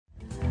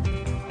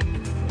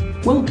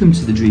Welcome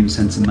to the Dream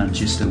Centre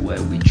Manchester,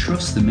 where we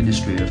trust the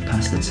ministry of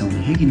Pastor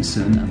Tony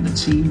Higginson and the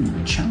team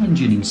will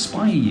challenge and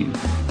inspire you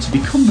to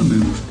become the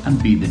move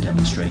and be the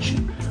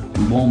demonstration.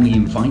 We warmly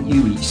invite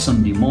you each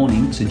Sunday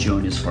morning to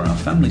join us for our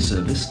family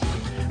service,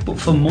 but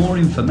for more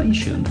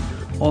information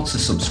or to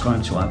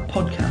subscribe to our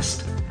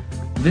podcast,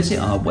 visit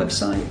our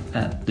website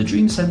at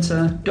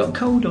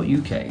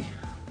thedreamcentre.co.uk.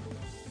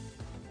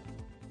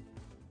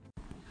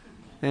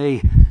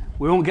 Hey,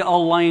 we won't get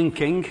all Lion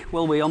King,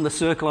 will we, on the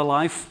circle of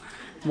life?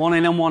 One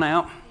in and one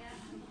out.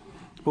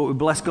 But we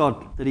bless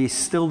God that He's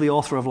still the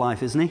author of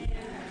life, isn't He?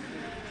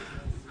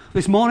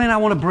 This morning I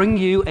want to bring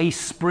you a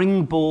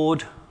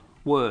springboard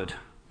word.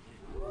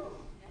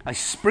 A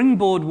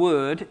springboard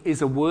word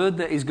is a word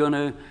that is going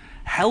to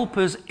help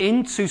us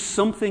into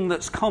something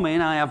that's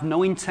coming. I have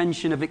no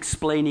intention of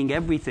explaining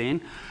everything,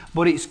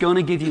 but it's going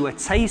to give you a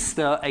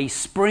taster, a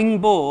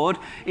springboard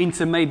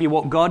into maybe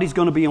what God is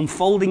going to be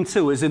unfolding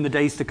to us in the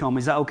days to come.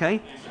 Is that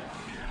okay?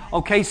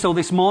 Okay, so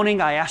this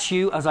morning I ask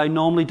you, as I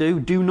normally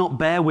do not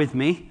bear with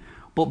me,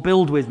 but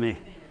build with me.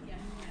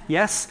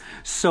 Yes?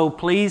 So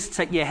please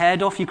take your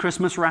head off your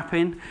Christmas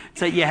wrapping.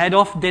 Take your head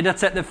off. Did I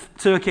take the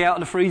turkey out of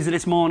the freezer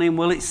this morning?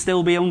 Will it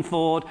still be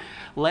unthawed?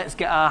 Let's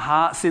get our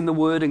hearts in the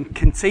Word and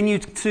continue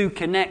to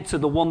connect to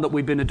the one that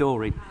we've been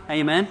adoring.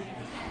 Amen?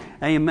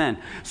 Amen.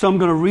 So I'm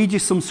going to read you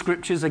some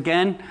scriptures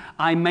again.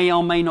 I may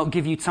or may not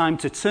give you time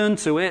to turn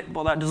to it,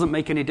 but that doesn't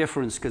make any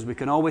difference because we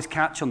can always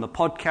catch on the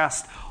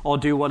podcast or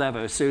do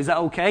whatever. So is that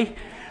okay?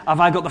 Have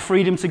I got the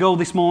freedom to go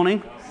this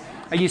morning?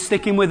 Are you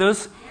sticking with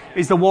us?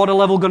 Is the water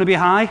level going to be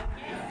high?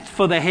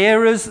 For the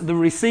hearers, the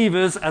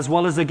receivers, as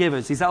well as the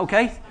givers. Is that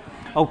okay?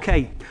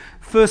 Okay.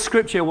 First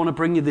scripture I want to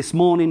bring you this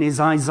morning is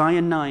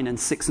Isaiah 9 and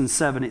 6 and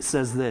 7. It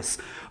says this: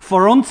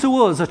 For unto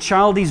us a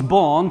child is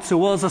born,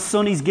 to us a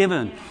son is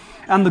given.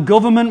 And the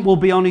government will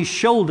be on his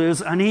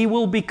shoulders, and he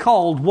will be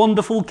called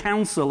Wonderful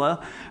Counselor,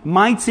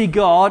 Mighty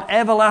God,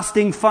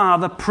 Everlasting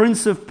Father,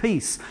 Prince of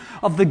Peace.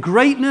 Of the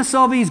greatness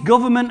of his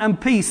government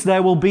and peace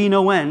there will be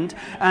no end,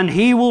 and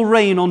he will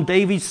reign on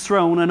David's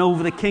throne and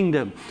over the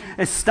kingdom,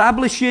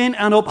 establishing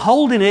and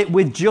upholding it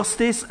with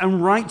justice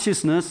and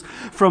righteousness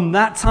from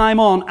that time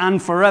on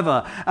and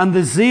forever. And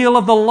the zeal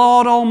of the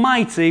Lord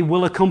Almighty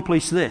will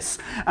accomplish this.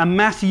 And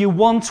Matthew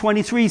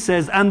 1:23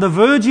 says, And the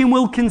virgin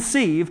will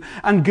conceive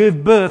and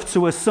give birth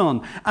to a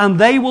son, and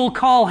they will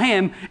call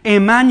him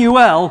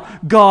Emmanuel,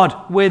 God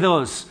with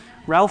us.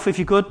 Ralph, if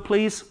you could,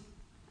 please.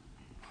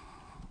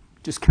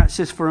 Just catch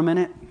this for a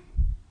minute.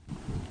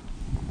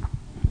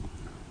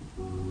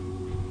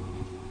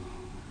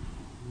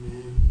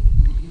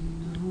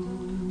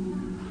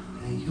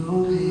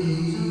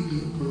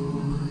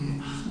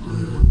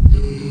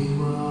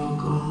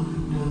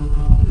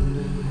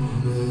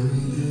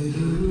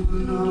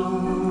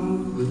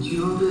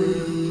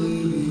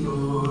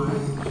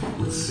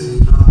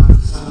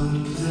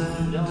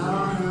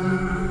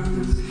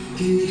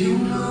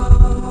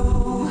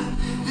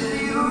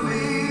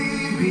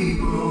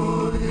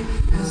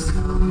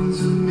 Come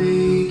to me.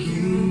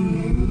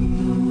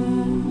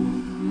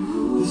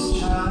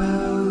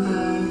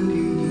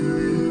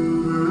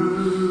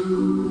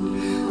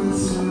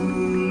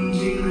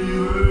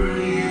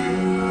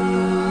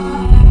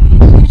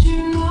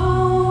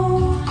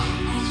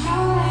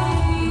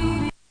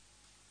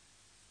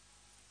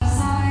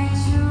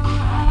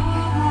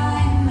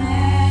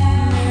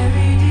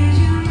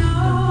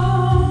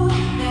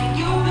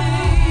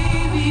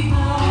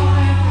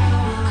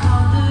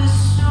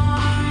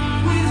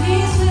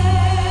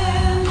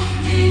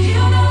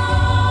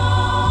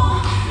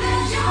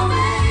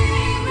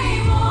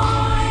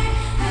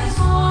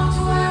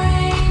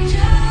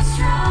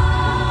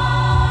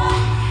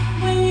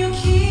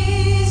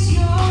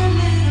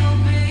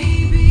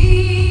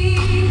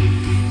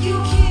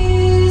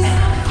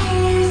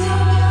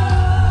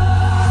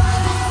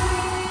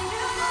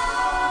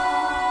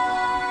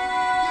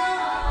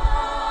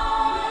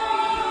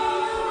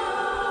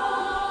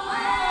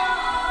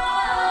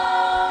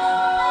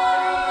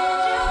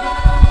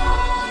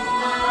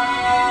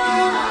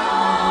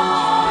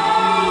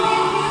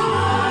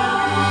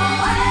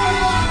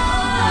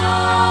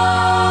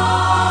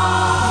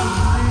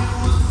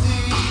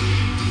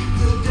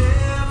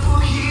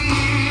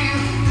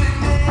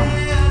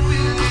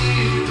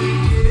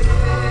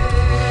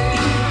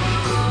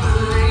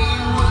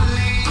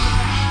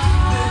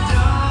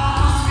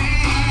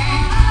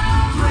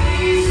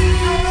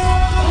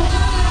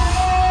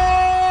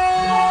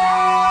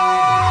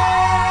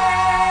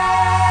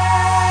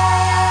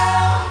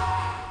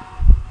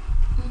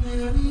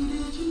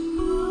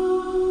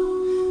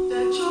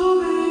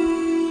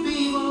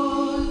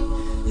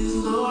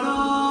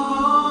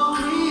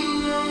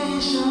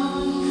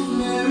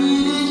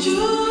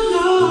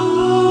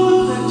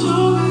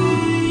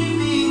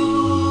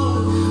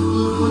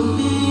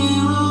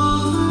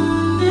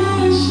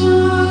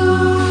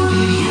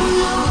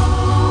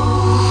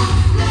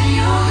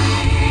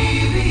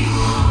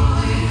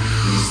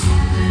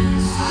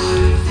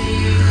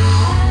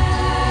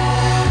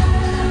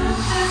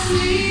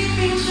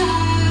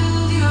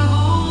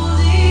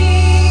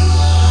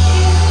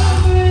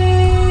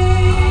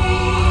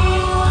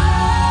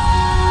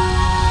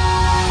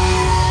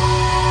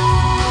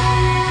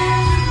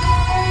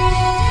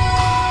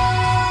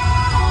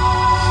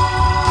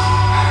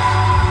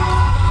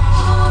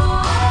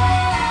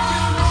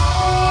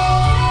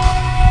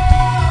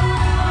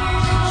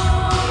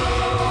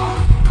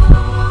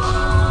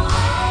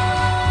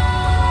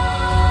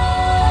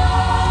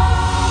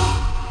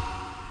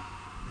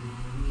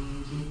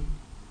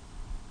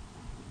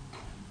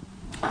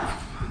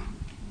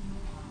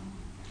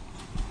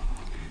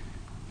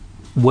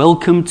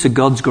 Welcome to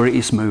God's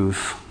greatest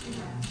move.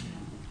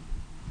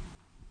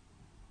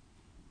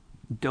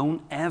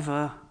 Don't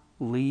ever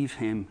leave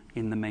him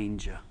in the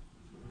manger.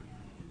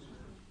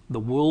 The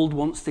world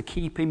wants to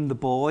keep him the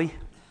boy,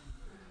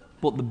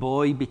 but the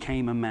boy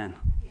became a man.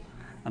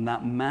 And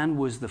that man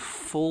was the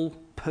full,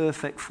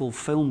 perfect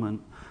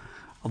fulfillment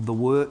of the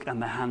work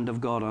and the hand of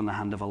God on the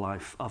hand of a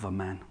life of a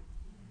man.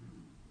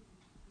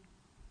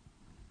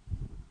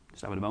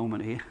 Just having a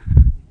moment here.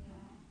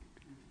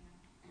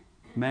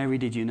 Mary,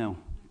 did you know?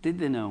 Did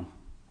they know?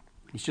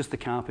 He's just the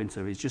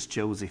carpenter. He's just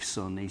Joseph's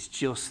son. He's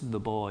just the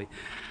boy.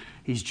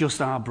 He's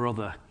just our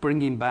brother.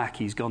 Bring him back.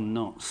 He's gone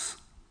nuts.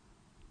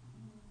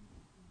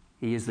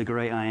 He is the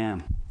great I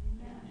am.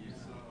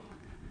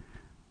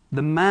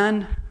 The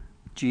man,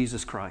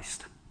 Jesus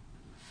Christ.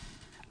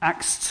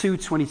 Acts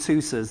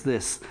 2:22 says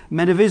this,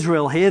 Men of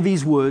Israel, hear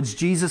these words,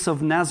 Jesus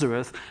of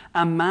Nazareth,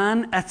 a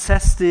man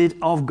attested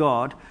of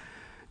God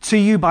to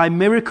you by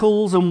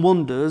miracles and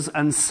wonders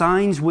and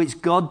signs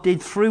which God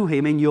did through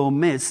him in your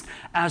midst,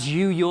 as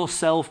you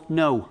yourself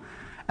know.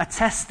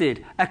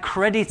 Attested,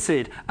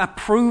 accredited,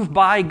 approved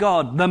by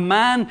God. The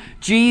man,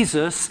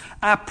 Jesus,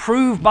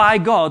 approved by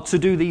God to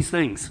do these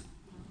things.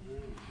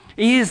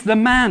 He is the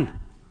man.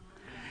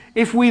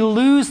 If we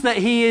lose that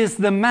he is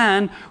the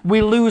man,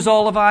 we lose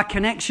all of our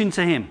connection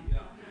to him.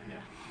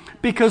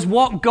 Because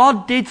what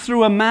God did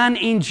through a man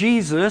in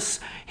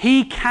Jesus,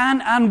 he can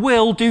and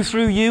will do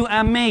through you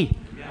and me.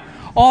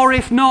 Or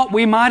if not,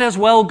 we might as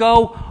well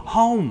go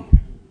home.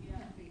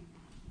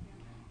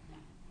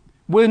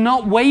 We're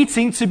not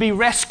waiting to be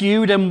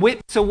rescued and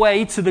whipped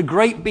away to the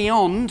great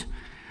beyond.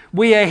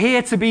 We are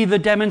here to be the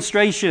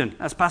demonstration,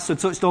 as Pastor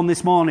touched on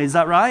this morning. Is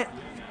that right?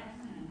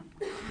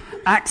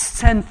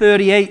 Acts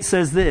 10:38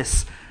 says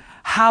this,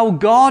 how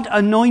God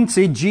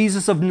anointed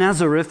Jesus of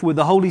Nazareth with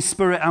the Holy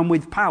Spirit and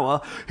with power,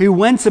 who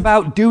went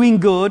about doing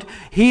good,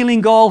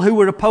 healing all who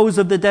were opposed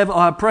of the devil,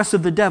 or oppressed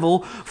of the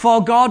devil,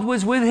 for God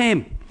was with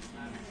him.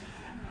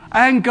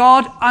 And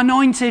God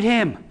anointed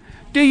him.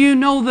 Do you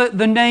know that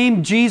the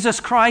name Jesus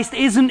Christ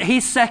isn't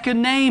his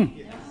second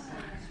name?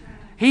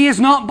 He is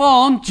not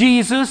born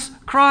Jesus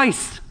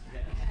Christ.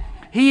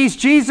 He is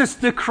Jesus.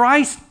 The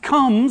Christ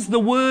comes,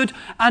 the word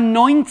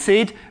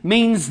anointed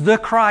means the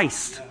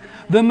Christ,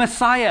 the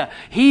Messiah.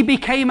 He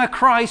became a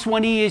Christ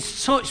when he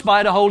is touched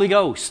by the Holy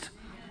Ghost.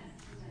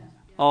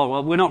 Oh,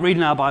 well, we're not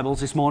reading our Bibles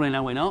this morning,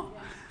 are we not?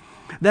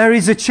 There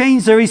is a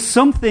change. There is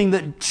something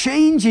that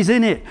changes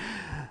in it.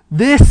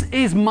 This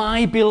is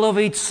my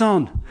beloved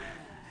Son.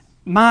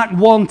 Mark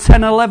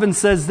 1:10-11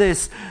 says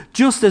this,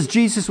 just as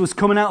Jesus was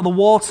coming out of the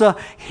water,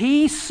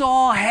 he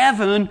saw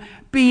heaven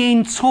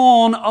being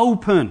torn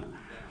open.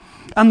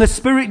 And the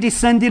Spirit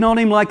descending on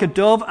him like a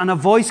dove, and a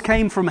voice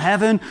came from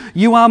heaven,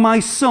 you are my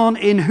Son,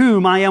 in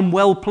whom I am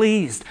well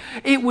pleased.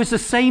 It was the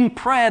same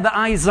prayer that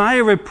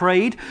Isaiah had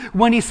prayed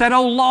when he said,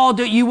 oh Lord,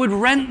 that you would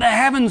rent the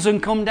heavens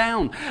and come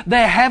down.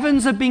 The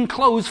heavens have been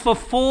closed for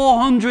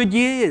 400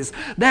 years.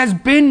 There's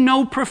been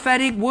no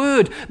prophetic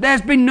word.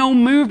 There's been no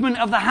movement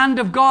of the hand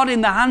of God in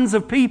the hands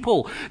of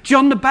people.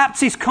 John the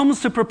Baptist comes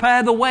to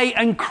prepare the way,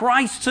 and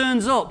Christ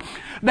turns up.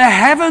 The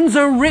heavens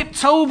are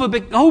ripped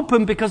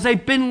open because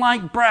they've been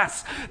like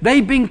brass.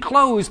 They've been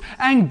closed.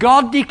 And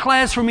God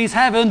declares from his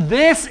heaven,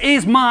 this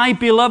is my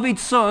beloved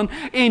Son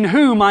in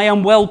whom I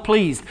am well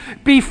pleased.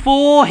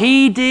 Before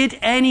he did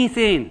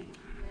anything.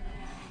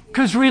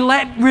 Because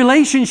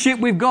relationship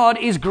with God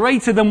is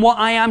greater than what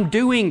I am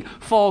doing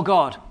for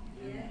God.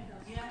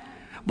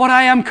 But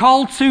I am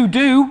called to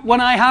do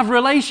when I have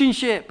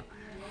relationship.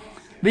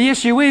 The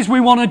issue is we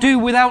want to do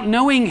without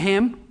knowing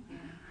him.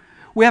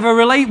 We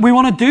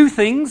want to do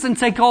things and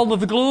take all of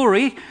the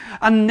glory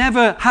and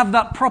never have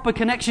that proper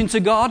connection to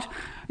God.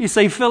 You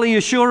say, Phil, are you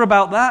sure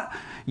about that?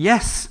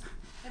 Yes.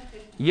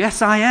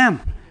 Yes, I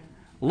am.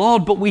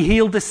 Lord, but we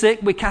healed the sick.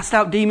 We cast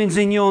out demons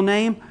in your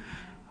name.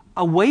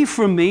 Away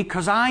from me,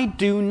 because I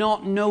do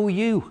not know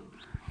you.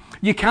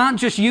 You can't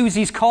just use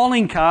his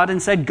calling card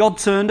and say, God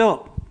turned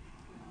up.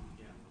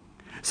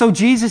 So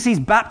Jesus is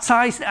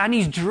baptized and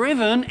he's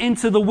driven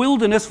into the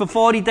wilderness for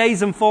 40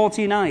 days and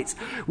 40 nights,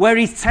 where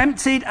he's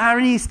tempted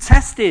and he's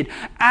tested,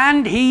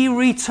 and he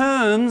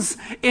returns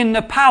in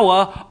the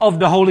power of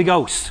the Holy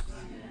Ghost.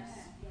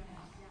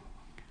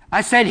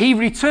 I said he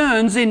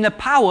returns in the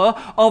power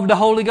of the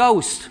Holy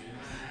Ghost.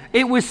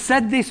 It was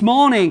said this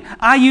morning,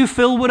 are you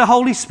filled with the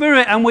Holy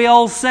Spirit? And we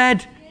all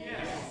said,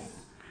 yes.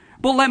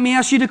 But let me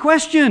ask you the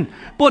question,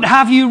 but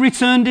have you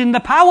returned in the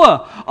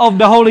power of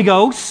the Holy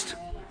Ghost?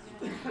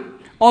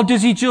 Or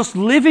does he just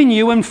live in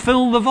you and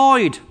fill the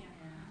void?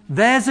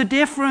 There's a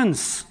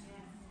difference.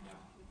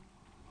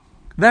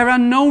 There are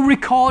no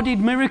recorded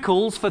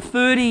miracles for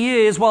 30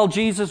 years while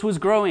Jesus was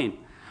growing,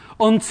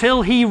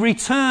 until he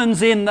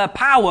returns in the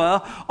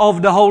power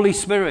of the Holy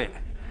Spirit.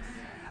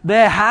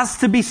 There has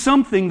to be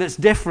something that's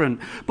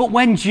different. But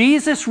when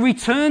Jesus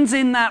returns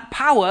in that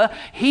power,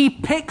 he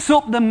picks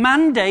up the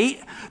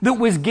mandate that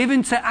was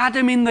given to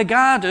Adam in the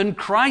garden.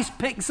 Christ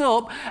picks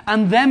up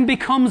and then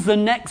becomes the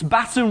next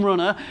baton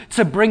runner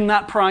to bring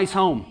that prize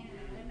home.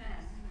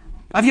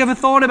 Have you ever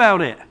thought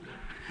about it?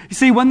 You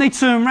see, when they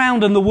turn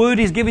round and the word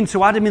is given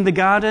to Adam in the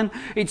garden,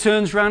 it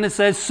turns round and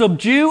says,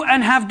 subdue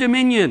and have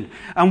dominion.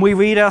 And we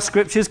read our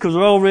scriptures because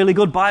we're all really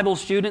good Bible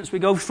students. We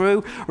go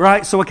through,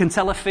 right, so I can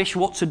tell a fish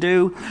what to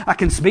do. I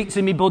can speak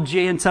to me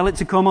budgie and tell it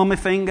to come on my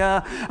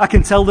finger. I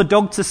can tell the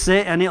dog to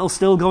sit and it'll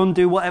still go and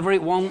do whatever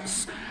it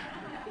wants.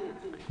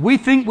 We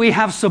think we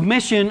have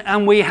submission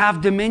and we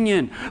have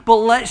dominion. But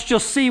let's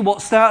just see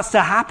what starts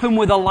to happen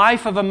with the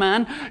life of a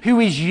man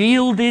who is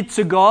yielded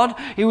to God,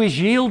 who is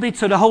yielded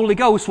to the Holy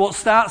Ghost, what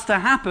starts to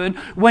happen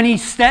when he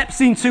steps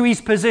into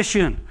his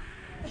position.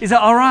 Is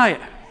that all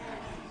right?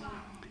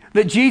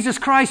 That Jesus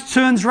Christ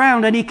turns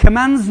around and he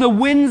commands the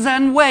winds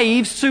and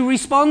waves to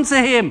respond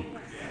to him.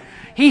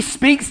 He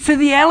speaks to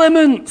the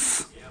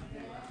elements.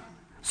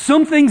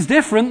 Something's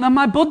different than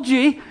my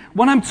budgie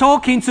when I'm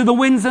talking to the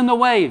winds and the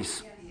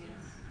waves.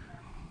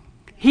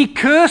 He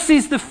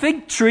curses the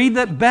fig tree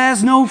that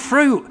bears no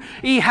fruit.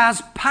 He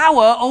has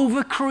power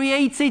over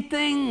created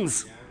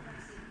things.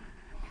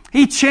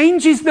 He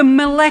changes the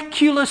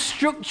molecular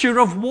structure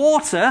of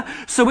water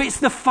so it's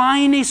the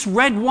finest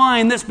red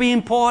wine that's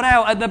being poured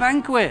out at the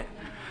banquet.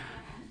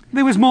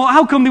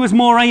 How come there was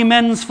more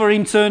amens for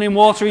him turning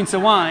water into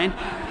wine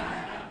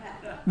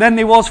than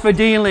there was for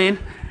dealing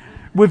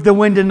with the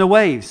wind and the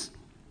waves?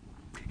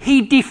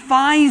 He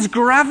defies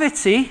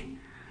gravity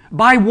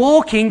by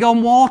walking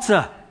on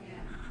water.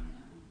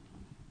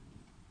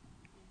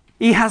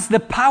 He has the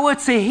power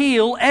to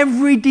heal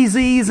every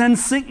disease and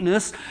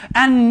sickness,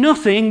 and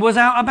nothing was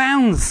out of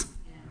bounds.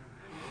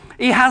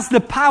 He has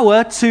the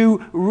power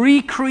to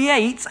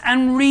recreate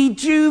and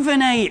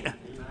rejuvenate.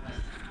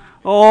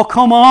 Oh,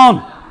 come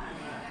on.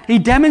 He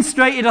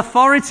demonstrated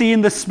authority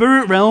in the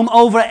spirit realm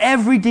over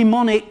every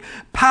demonic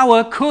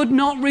power, could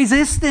not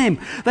resist him.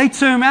 They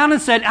turned around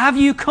and said, have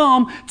you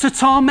come to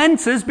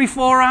torment us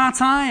before our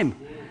time?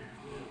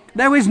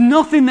 There was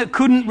nothing that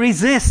couldn't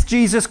resist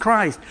Jesus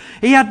Christ.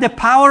 He had the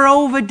power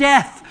over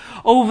death,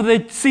 over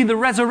the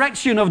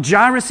resurrection of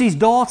Jairus'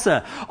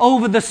 daughter,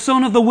 over the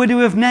son of the widow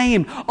of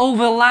Nain,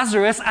 over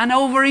Lazarus, and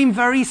over him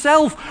very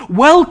self.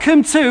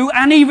 Welcome to,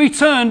 and he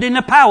returned in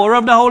the power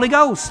of the Holy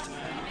Ghost.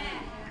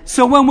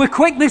 So when we're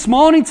quick this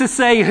morning to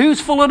say,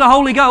 who's full of the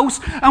Holy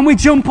Ghost, and we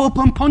jump up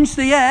and punch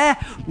the air,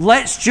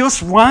 let's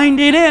just wind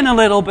it in a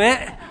little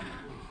bit,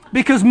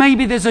 because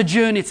maybe there's a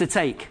journey to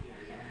take.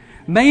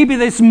 Maybe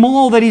there's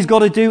more that he's got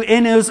to do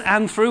in us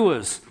and through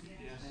us.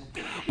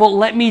 But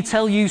let me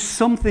tell you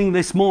something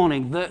this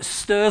morning that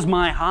stirs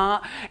my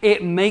heart.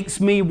 It makes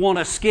me want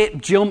to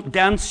skip, jump,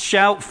 dance,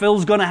 shout.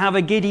 Phil's going to have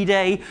a giddy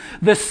day.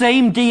 The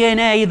same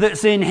DNA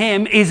that's in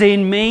him is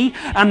in me.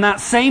 And that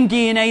same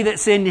DNA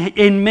that's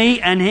in me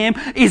and him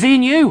is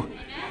in you.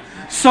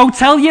 So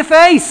tell your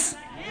face.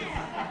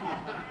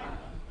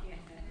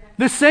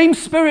 The same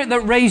spirit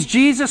that raised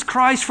Jesus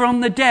Christ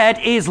from the dead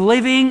is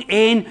living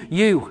in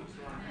you.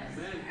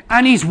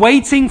 And he's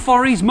waiting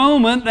for his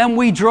moment, then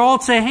we draw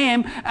to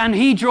him and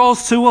he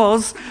draws to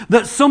us,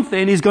 that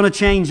something is going to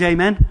change,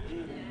 amen?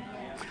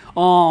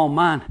 Oh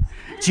man,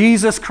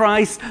 Jesus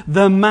Christ,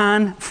 the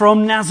man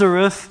from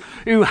Nazareth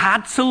who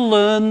had to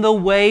learn the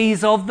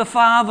ways of the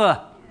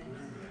Father.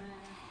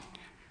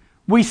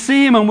 We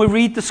see him and we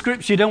read the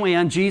scripture, don't we?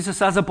 And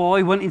Jesus as a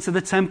boy went into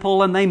the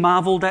temple and they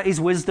marveled at his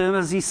wisdom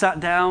as he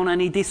sat down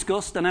and he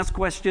discussed and asked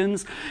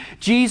questions.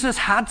 Jesus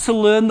had to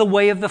learn the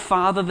way of the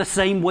Father the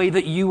same way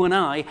that you and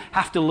I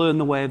have to learn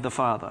the way of the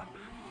Father.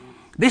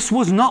 This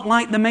was not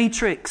like the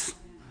Matrix.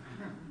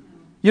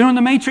 You know in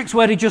the Matrix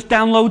where they just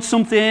download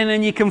something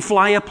and you can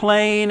fly a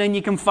plane and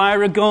you can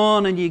fire a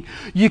gun and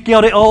you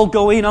got it all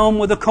going on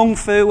with the kung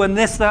fu and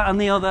this, that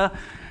and the other.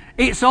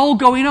 It's all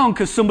going on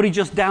because somebody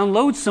just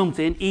downloads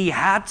something. He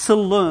had to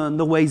learn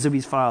the ways of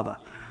his Father.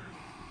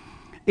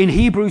 In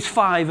Hebrews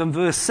 5 and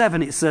verse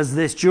 7 it says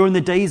this, during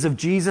the days of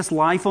Jesus'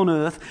 life on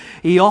earth,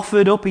 he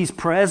offered up his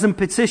prayers and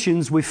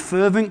petitions with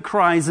fervent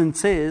cries and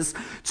tears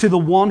to the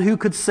one who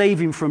could save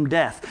him from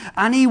death.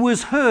 And he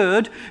was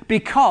heard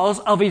because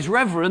of his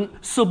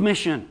reverent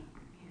submission.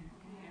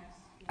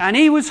 And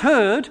he was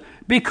heard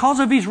because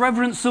of his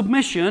reverent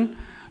submission,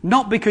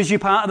 not because you're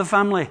part of the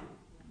family.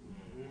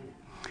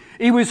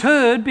 He was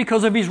heard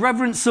because of his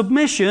reverent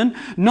submission,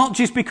 not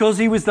just because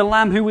he was the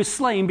lamb who was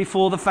slain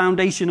before the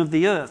foundation of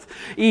the earth.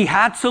 He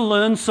had to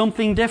learn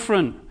something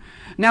different.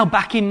 Now,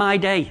 back in my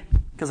day,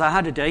 because I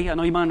had a day, I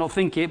know you might not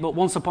think it, but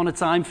once upon a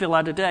time, Phil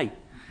had a day.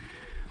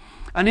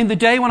 And in the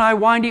day when I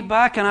wind it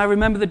back, and I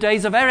remember the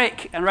days of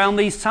Eric around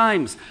these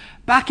times,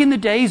 back in the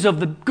days of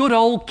the good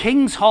old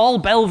King's Hall,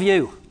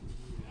 Bellevue.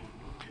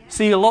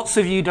 See, lots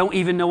of you don't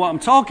even know what I'm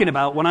talking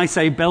about when I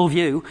say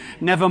Bellevue.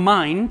 Never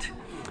mind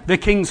the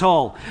King's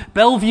Hall.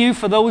 Bellevue,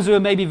 for those who are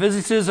maybe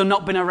visitors or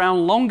not been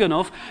around long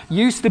enough,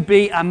 used to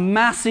be a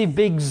massive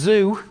big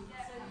zoo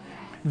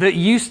that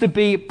used to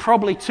be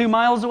probably 2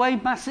 miles away,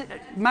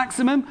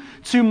 maximum,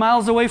 2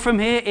 miles away from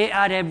here, it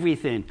had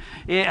everything.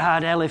 It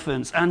had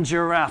elephants and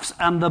giraffes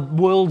and the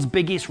world's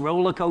biggest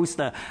roller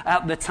coaster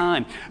at the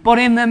time. But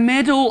in the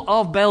middle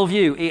of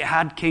Bellevue, it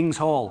had King's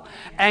Hall.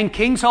 And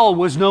King's Hall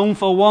was known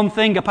for one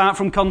thing, apart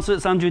from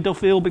concerts, Andrew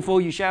Duffield,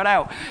 before you shout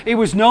out. It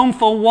was known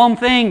for one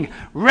thing: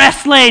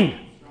 wrestling.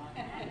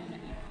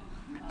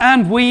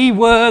 And we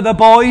were the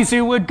boys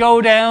who would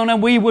go down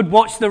and we would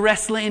watch the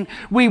wrestling.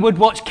 We would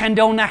watch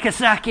Kendo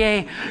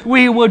Nagasaki.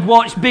 We would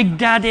watch Big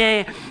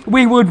Daddy.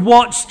 We would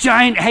watch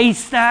Giant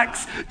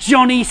Haystacks,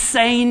 Johnny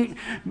Saint.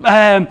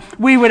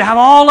 We would have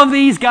all of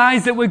these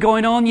guys that were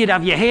going on. You'd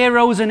have your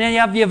heroes and then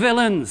you have your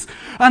villains.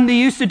 And they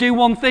used to do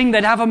one thing.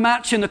 They'd have a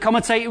match and the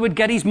commentator would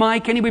get his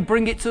mic and he would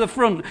bring it to the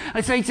front.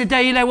 I'd say,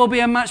 today there will be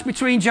a match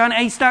between Giant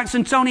Haystacks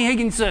and Tony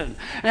Higginson.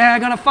 They're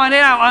going to fight it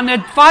out. And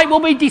the fight will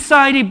be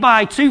decided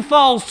by 2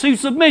 falls, 2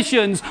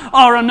 submissions,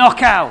 or a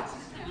knockout.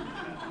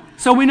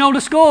 So we know the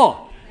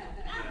score.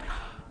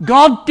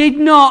 God did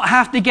not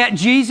have to get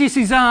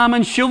Jesus' arm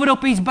and shove it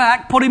up his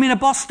back, put him in a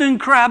Boston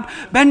crab,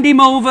 bend him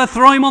over,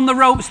 throw him on the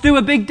ropes, do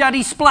a Big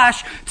Daddy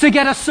splash to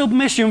get a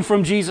submission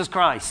from Jesus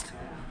Christ.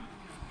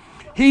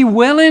 He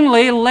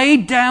willingly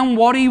laid down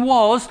what he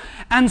was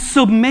and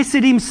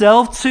submitted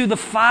himself to the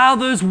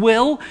Father's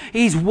will,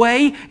 his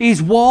way,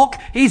 his walk,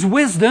 his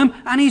wisdom,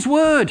 and his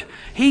word.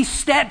 He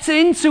stepped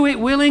into it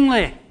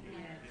willingly.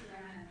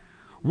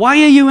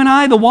 Why are you and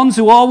I the ones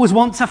who always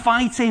want to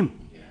fight him?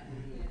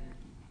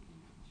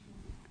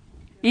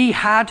 He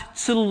had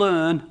to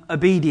learn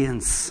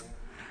obedience.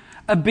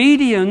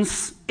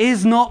 Obedience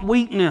is not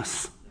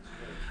weakness.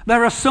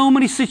 There are so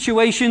many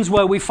situations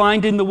where we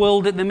find in the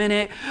world at the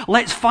minute,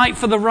 let's fight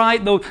for the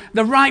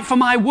right for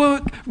my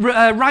work,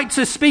 right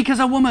to speak as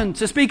a woman,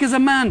 to speak as a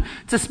man,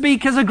 to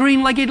speak as a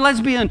green-legged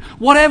lesbian.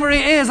 Whatever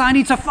it is, I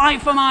need to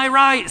fight for my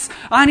rights.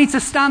 I need to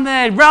stand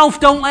there. Ralph,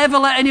 don't ever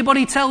let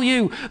anybody tell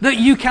you that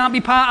you can't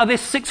be part of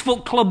this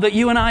 6-foot club that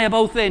you and I are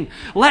both in.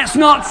 Let's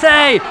not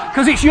say,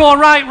 because it's your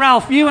right,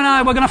 Ralph, you and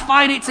I, we're going to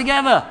fight it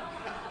together.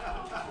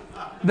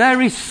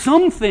 There is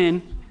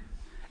something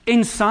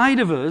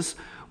inside of us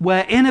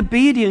where in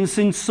obedience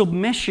and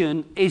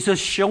submission is a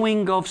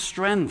showing of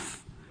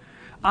strength.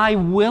 I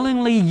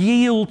willingly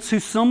yield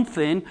to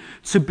something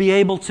to be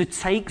able to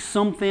take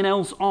something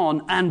else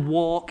on and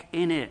walk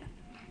in it.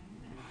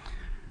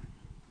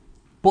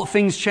 But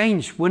things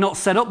change. We're not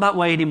set up that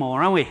way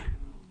anymore, are we?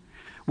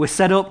 We're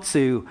set up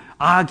to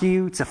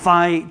argue, to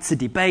fight, to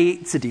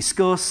debate, to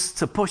discuss,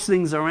 to push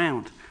things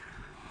around.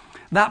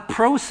 That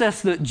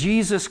process that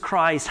Jesus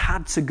Christ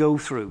had to go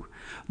through,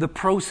 the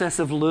process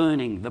of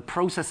learning, the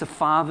process of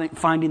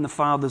finding the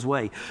Father's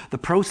way, the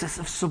process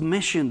of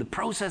submission, the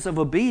process of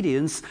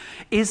obedience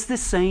is the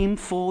same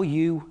for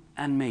you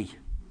and me.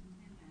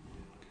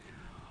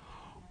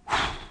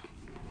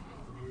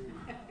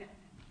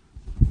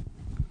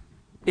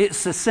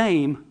 It's the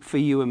same for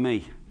you and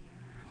me.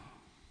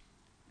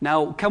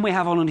 Now, can we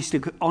have an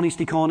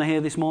honesty corner here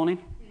this morning?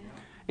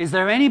 Is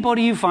there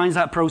anybody who finds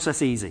that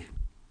process easy?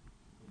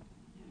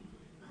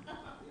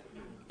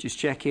 Just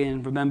check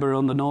in. Remember,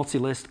 on the naughty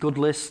list, good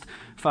list,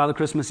 Father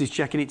Christmas is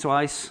checking it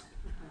twice.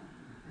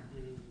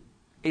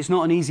 It's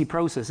not an easy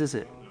process, is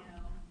it?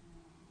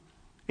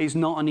 It's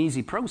not an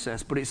easy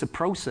process, but it's a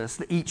process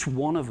that each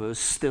one of us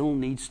still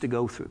needs to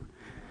go through.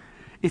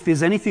 If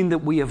there's anything that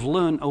we have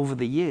learned over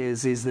the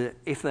years is that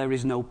if there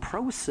is no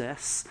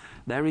process,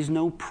 there is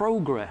no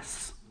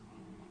progress.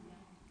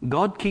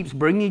 God keeps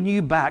bringing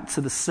you back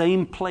to the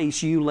same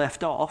place you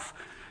left off.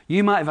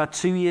 You might have had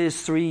 2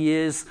 years, 3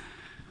 years,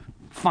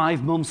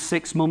 5 months,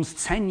 6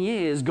 months, 10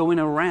 years going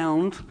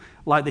around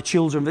like the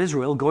children of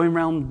Israel, going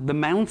around the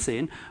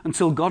mountain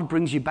until God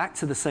brings you back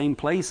to the same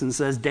place and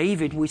says,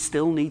 David, we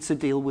still need to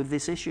deal with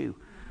this issue.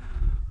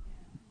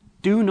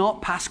 Do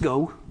not pass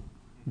go.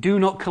 Do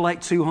not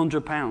collect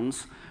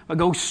 £200 or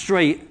go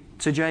straight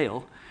to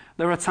jail.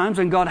 There are times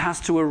when God has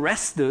to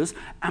arrest us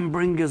and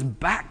bring us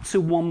back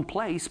to one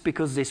place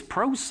because this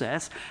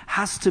process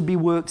has to be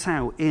worked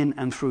out in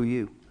and through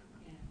you.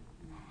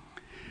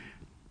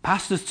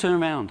 Pastor's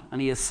turned around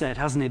and he has said,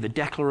 hasn't he, the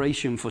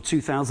declaration for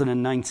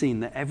 2019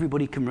 that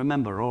everybody can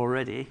remember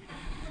already,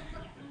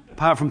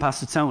 apart from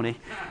Pastor Tony.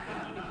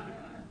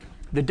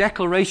 The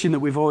declaration that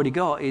we've already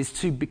got is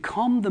to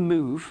become the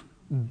move,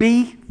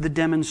 be the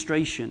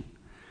demonstration.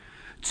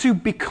 To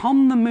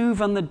become the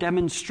move and the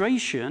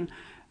demonstration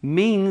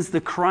means the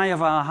cry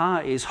of our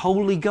heart is,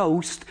 Holy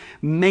Ghost,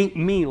 make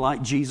me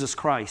like Jesus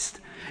Christ.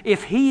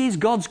 If he is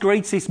God's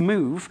greatest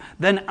move,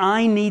 then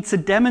I need to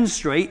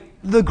demonstrate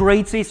the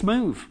greatest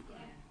move.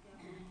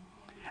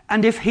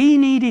 And if he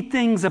needed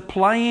things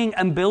applying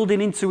and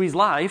building into his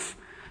life,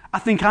 I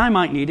think I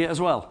might need it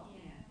as well.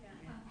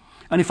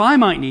 And if I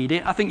might need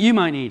it, I think you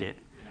might need it.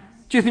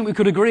 Do you think we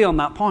could agree on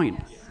that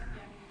point?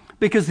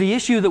 Because the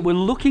issue that we're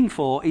looking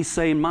for is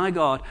saying, my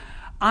God,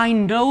 I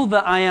know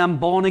that I am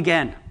born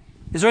again.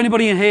 Is there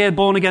anybody in here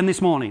born again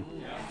this morning?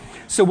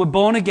 So we're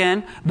born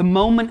again. The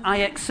moment I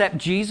accept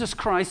Jesus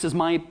Christ as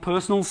my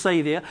personal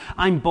Savior,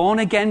 I'm born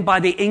again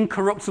by the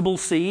incorruptible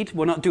seed.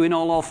 We're not doing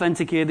all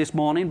authentic here this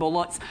morning, but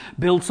let's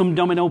build some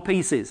domino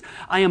pieces.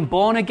 I am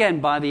born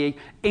again by the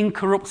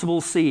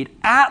incorruptible seed.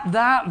 At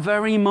that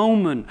very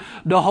moment,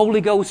 the Holy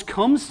Ghost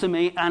comes to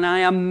me and I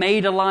am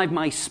made alive.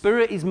 My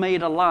spirit is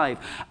made alive.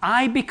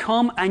 I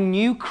become a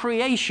new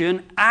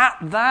creation at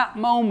that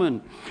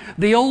moment.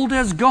 The old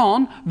has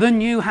gone, the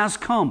new has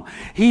come.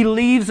 He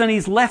leaves and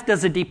he's left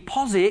as a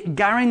deposit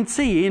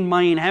guaranteeing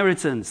my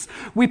inheritance.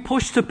 We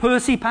push to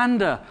Percy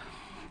Panda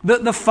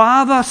that the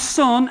Father,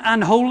 Son,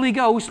 and Holy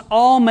Ghost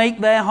all make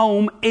their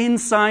home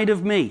inside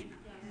of me.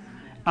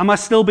 Am I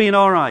still being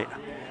all right?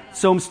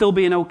 So I'm still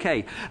being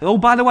okay. Oh,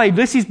 by the way,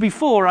 this is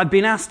before I've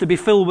been asked to be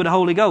filled with the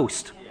Holy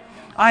Ghost.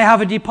 I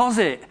have a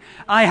deposit.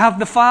 I have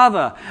the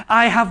Father.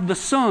 I have the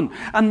Son.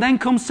 And then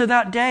comes to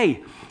that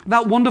day,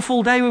 that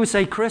wonderful day where we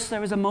say, Chris,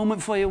 there is a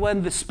moment for you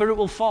when the Spirit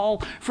will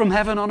fall from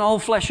heaven on all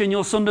flesh and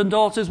your sons and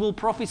daughters will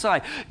prophesy.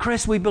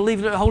 Chris, we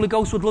believe that the Holy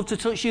Ghost would love to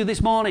touch you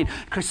this morning.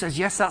 Chris says,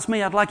 yes, that's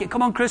me. I'd like it.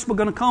 Come on, Chris, we're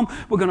going to come.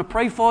 We're going to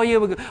pray for you.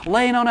 We're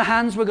laying on our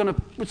hands. We're going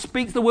to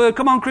speak the word.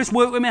 Come on, Chris,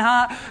 work with my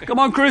heart. Come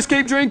on, Chris,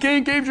 keep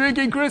drinking,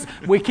 Chris.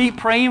 We keep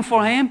praying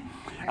for him.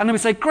 And then we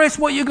say, Chris,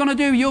 what are you going to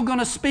do? You're going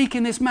to speak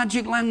in this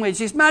magic language.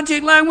 This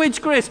magic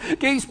language, Chris.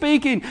 Keep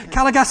speaking.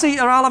 Kalagasita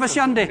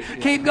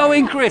Alavashande. Keep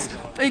going, Chris.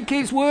 It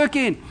keeps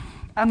working.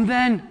 And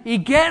then he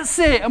gets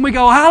it. And we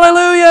go,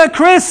 hallelujah,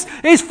 Chris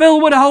is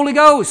filled with the Holy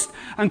Ghost.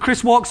 And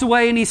Chris walks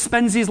away and he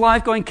spends his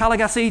life going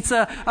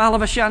Kalagasita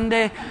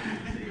Alavashande.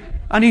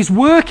 And he's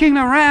working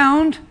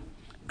around.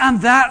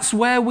 And that's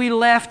where we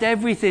left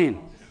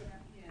everything.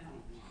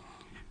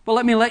 But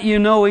let me let you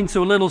know into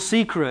a little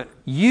secret.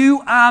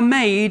 You are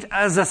made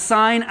as a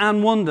sign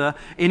and wonder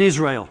in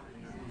Israel.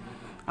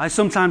 I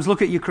sometimes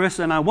look at you, Chris,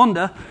 and I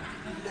wonder.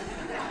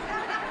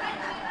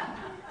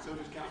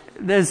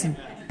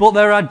 But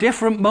there are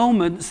different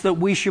moments that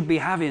we should be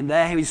having.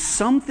 There is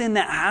something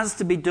that has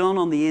to be done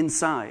on the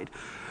inside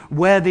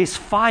where this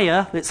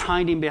fire that's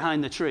hiding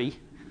behind the tree,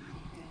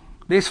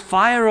 this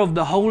fire of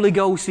the Holy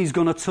Ghost is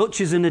going to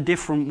touch us in a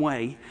different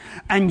way.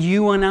 And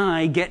you and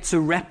I get to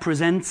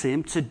represent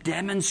him, to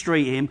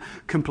demonstrate him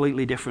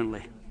completely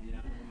differently.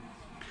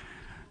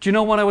 Do you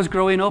know when I was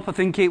growing up, I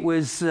think it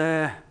was,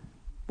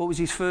 what was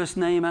his first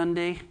name,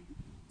 Andy?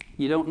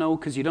 You don't know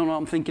because you don't know what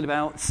I'm thinking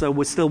about, so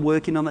we're still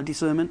working on that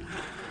discernment.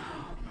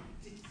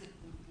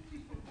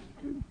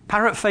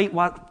 Parrotface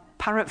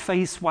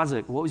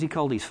Wazak, what was he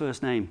called, his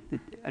first name?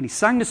 And he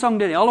sang the song,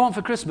 didn't he? All I want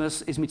for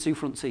Christmas is my 2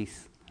 front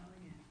teeth.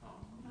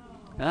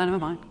 Never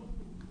mind.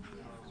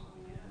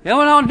 No,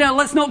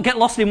 let's not get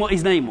lost in what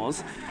his name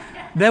was.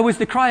 There was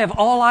the cry of,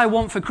 all I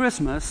want for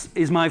Christmas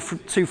is my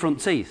 2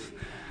 front teeth.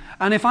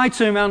 And if I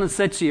turn around and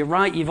said to you,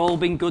 right, you've all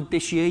been good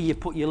this year,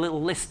 you've put your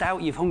little list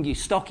out, you've hung your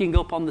stocking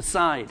up on the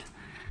side,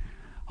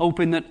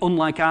 hoping that,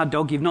 unlike our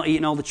dog, you've not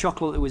eaten all the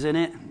chocolate that was in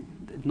it.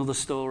 Another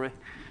story.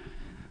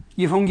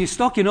 You've hung your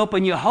stocking up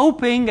and you're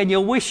hoping and you're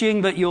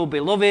wishing that your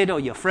beloved or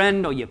your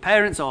friend or your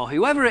parents or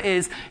whoever it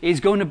is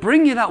going to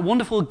bring you that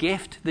wonderful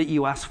gift that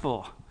you asked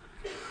for.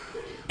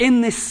 In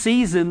this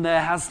season,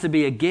 there has to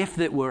be a gift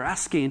that we're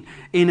asking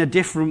in a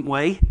different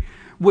way,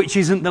 which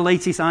isn't the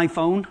latest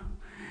iPhone,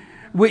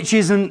 which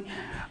isn't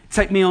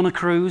take me on a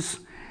cruise,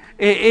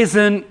 it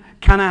isn't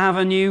can I have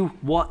a new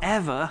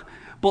whatever,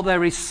 but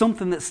there is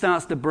something that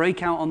starts to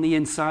break out on the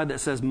inside that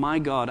says, my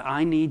God,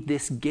 I need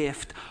this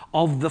gift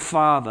of the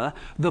Father,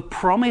 the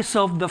promise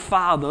of the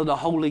Father, the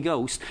Holy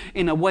Ghost,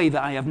 in a way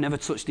that I have never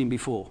touched him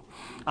before.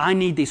 I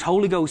need this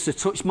Holy Ghost to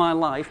touch my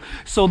life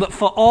so that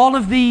for all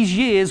of these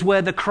years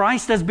where the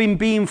Christ has been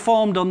being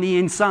formed on the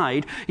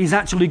inside, he's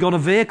actually got a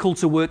vehicle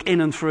to work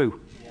in and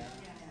through.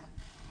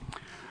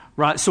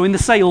 Right, so in the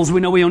sales,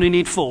 we know we only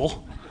need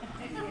 4.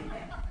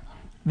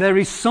 There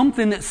is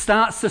something that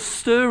starts to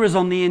stir us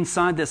on the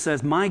inside that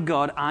says, my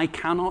God, I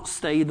cannot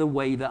stay the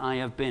way that I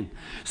have been.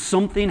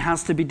 Something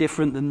has to be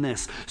different than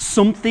this.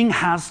 Something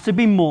has to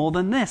be more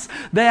than this.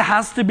 There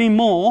has to be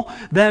more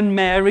than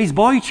Mary's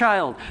boy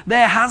child.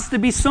 There has to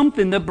be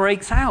something that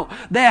breaks out.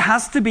 There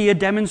has to be a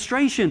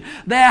demonstration.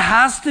 There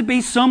has to be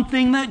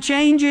something that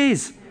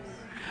changes.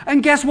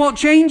 And guess what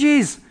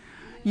changes?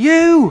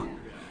 You.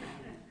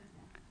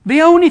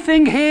 The only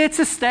thing here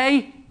to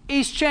stay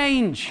is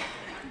change.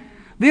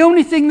 The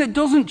only thing that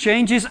doesn't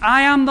change is,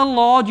 I am the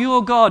Lord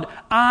your God.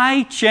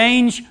 I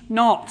change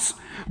not.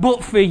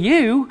 But for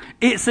you,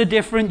 it's a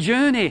different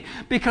journey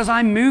because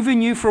I'm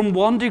moving you from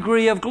one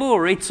degree of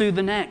glory to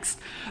the next.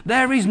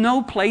 There is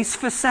no place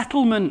for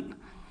settlement.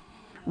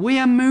 We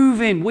are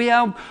moving. We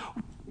are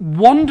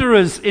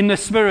wanderers in the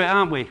Spirit,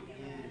 aren't we?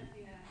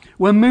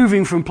 We're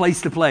moving from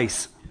place to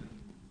place.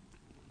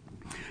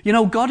 You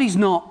know, God is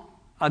not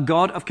a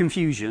God of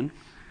confusion.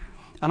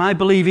 And I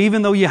believe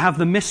even though you have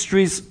the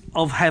mysteries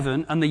of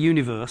heaven and the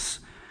universe,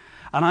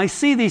 and I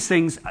see these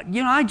things,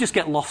 you know, I just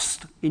get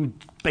lost in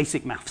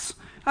basic maths.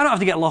 I don't have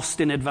to get lost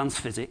in advanced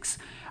physics.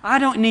 I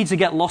don't need to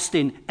get lost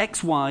in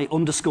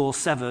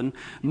xy_7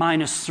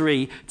 minus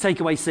 3, take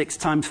away 6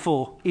 times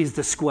 4 is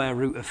the square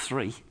root of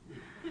 3.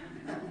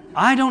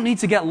 I don't need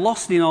to get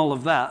lost in all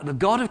of that. The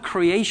God of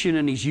creation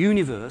and his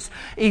universe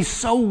is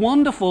so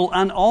wonderful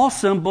and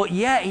awesome, but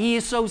yet he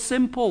is so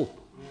simple.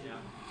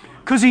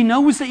 Because he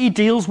knows that he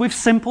deals with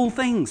simple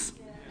things.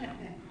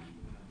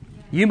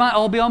 You might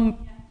all be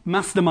on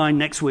Mastermind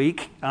next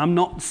week. I'm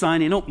not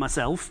signing up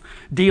myself.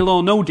 Deal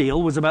or no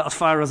deal was about as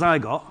far as I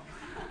got.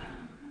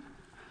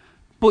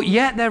 But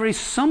yet there is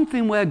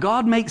something where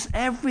God makes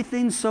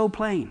everything so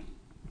plain.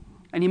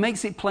 And he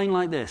makes it plain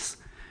like this.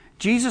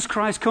 Jesus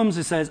Christ comes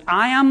and says,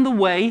 I am the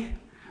way,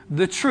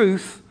 the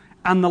truth,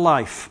 and the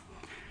life.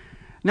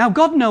 Now,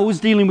 God knows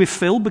dealing with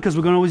Phil, because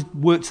we're going to always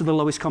work to the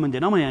lowest common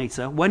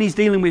denominator. When he's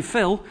dealing with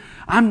Phil,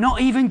 I'm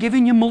not even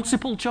giving you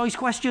multiple choice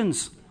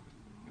questions.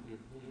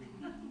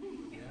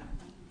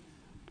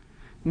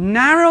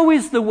 Narrow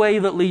is the way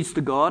that leads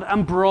to God,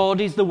 and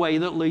broad is the way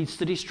that leads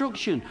to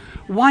destruction.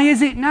 Why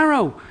is it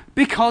narrow?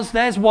 Because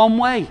there's one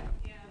way.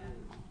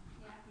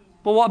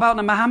 But what about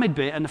the Muhammad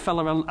bit? And the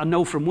fella I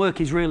know from work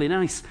is really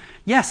nice.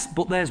 Yes,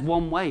 but there's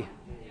one way.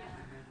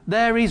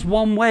 There is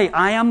one way.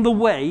 I am the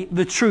way,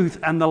 the truth,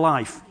 and the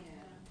life.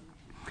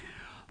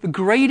 The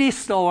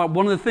greatest, or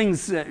one of the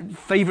things,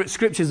 favorite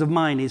scriptures of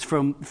mine is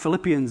from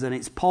Philippians, and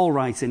it's Paul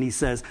writing. He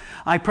says,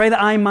 I pray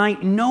that I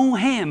might know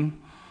him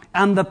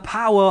and the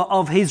power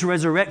of his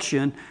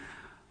resurrection.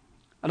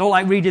 I don't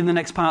like reading the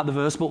next part of the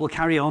verse, but we'll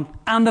carry on.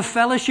 And the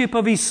fellowship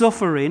of his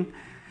suffering,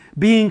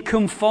 being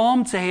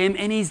conformed to him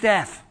in his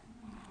death,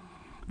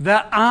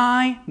 that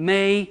I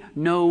may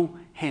know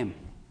him.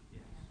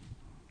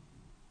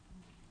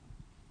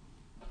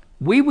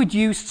 We would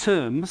use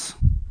terms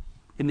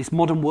in this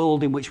modern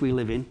world in which we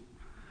live in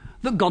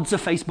that God's a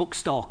Facebook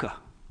stalker.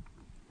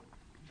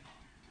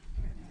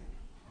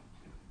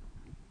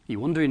 You're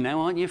wondering now,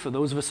 aren't you, for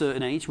those of a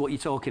certain age, what you're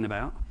talking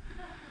about?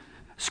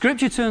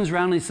 Scripture turns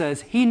around and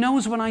says, he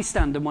knows when I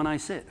stand and when I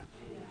sit.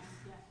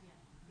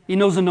 He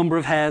knows the number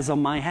of hairs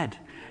on my head.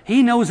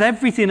 He knows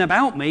everything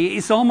about me.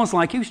 It's almost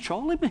like, who's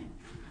trolling me?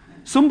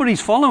 Somebody's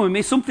following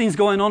me. Something's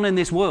going on in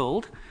this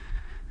world.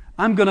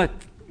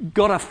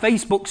 Got a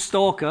Facebook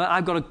stalker.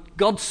 I've got a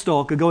God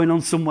stalker going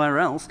on somewhere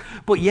else.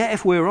 But yet,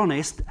 if we're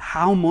honest,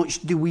 how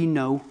much do we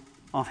know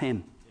of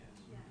him?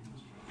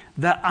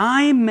 That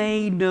I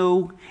may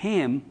know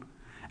him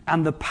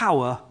and the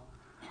power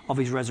of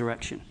his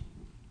resurrection.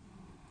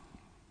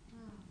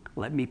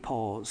 Let me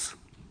pause.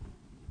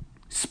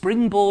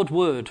 Springboard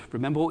word.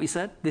 Remember what we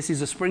said? This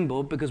is a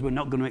springboard because we're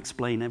not going to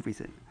explain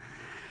everything.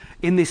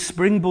 In this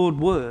springboard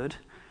word,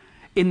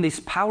 in this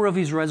power of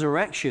his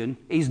resurrection,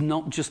 is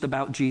not just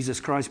about Jesus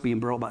Christ being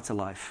brought back to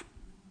life.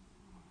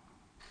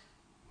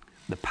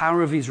 The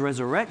power of his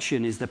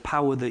resurrection is the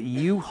power that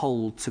you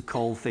hold to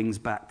call things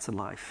back to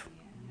life.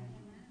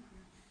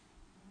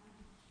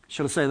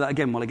 Shall I say that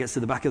again while it gets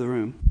to the back of the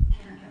room?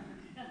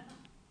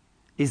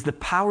 Is the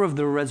power of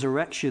the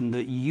resurrection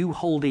that you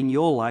hold in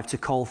your life to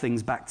call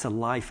things back to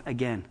life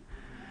again.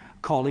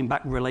 Calling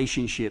back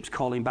relationships,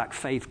 calling back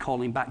faith,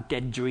 calling back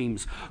dead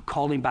dreams,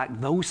 calling back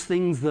those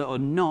things that are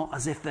not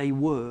as if they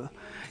were.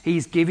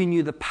 He's giving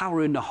you the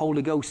power in the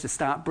Holy Ghost to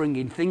start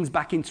bringing things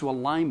back into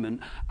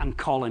alignment and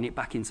calling it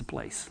back into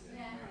place.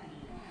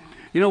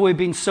 You know, we've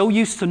been so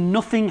used to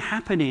nothing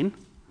happening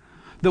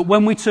that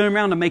when we turn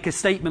around and make a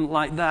statement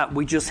like that,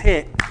 we just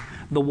hit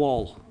the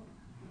wall.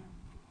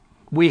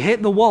 We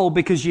hit the wall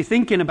because you're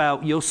thinking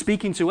about, you're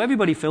speaking to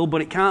everybody, Phil,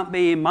 but it can't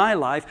be in my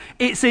life.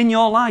 It's in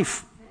your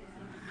life.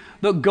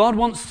 That God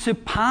wants to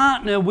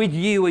partner with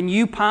you and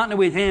you partner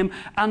with him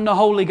and the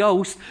Holy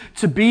Ghost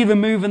to be the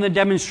move and the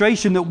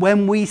demonstration that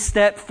when we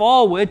step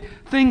forward,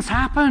 things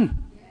happen.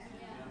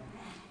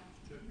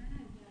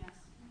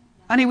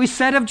 And it was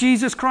said of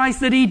Jesus Christ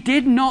that he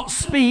did not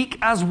speak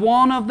as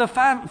one of the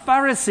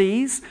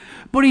Pharisees,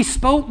 but he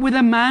spoke with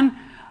a man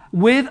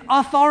with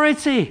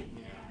authority.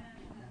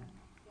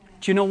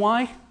 Do you know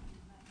why?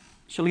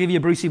 Shall I give you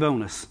a Brucey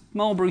bonus?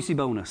 More Brucey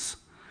bonus.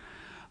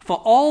 For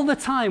all the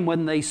time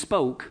when they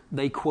spoke,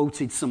 they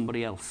quoted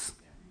somebody else.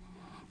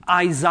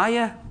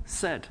 Isaiah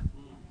said.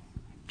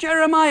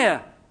 Jeremiah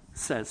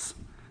says.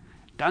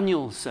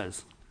 Daniel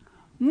says.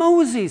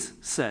 Moses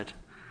said.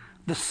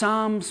 The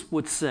Psalms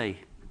would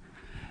say,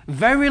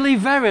 verily,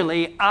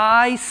 verily,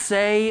 I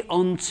say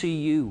unto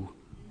you.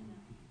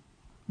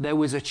 There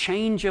was a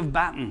change of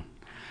baton.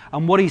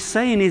 And what he's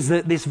saying is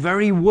that this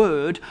very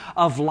word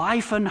of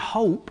life and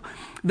hope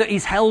that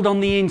is held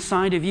on the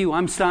inside of you,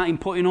 I'm starting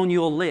putting on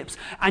your lips,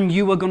 and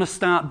you are going to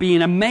start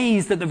being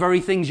amazed at the very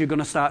things you're going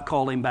to start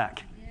calling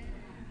back.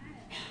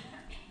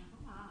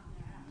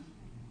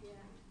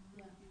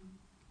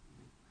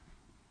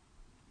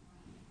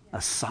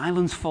 A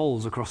silence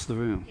falls across the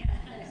room.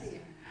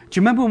 Do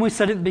you remember when we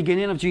said at the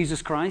beginning of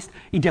Jesus Christ,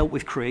 he dealt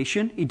with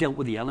creation, he dealt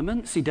with the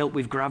elements, he dealt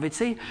with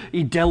gravity,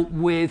 he dealt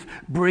with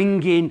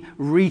bringing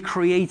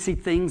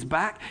recreated things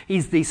back.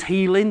 He's this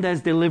healing,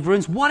 there's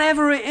deliverance,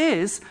 whatever it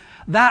is,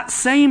 that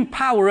same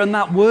power and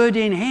that word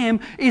in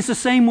him is the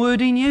same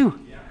word in you.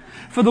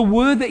 For the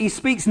word that he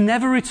speaks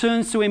never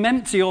returns to him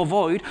empty or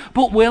void,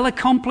 but will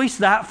accomplish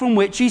that from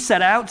which he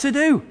set out to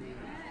do.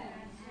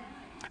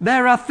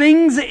 There are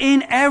things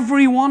in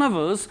every one of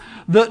us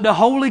that the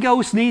Holy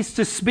Ghost needs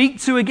to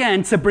speak to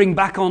again to bring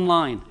back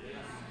online.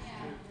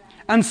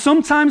 And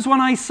sometimes when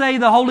I say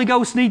the Holy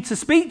Ghost needs to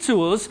speak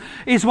to us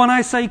is when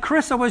I say,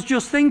 Chris, I was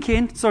just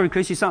thinking. Sorry,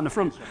 Chris, you sat in the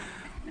front.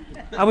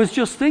 I was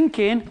just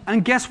thinking,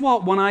 and guess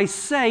what? When I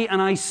say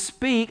and I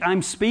speak,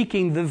 I'm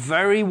speaking the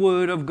very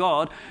word of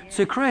God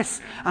to Chris.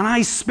 And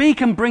I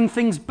speak and bring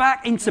things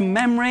back into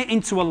memory,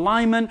 into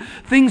alignment,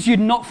 things you'd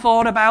not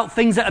thought about,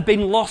 things that have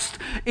been lost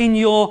in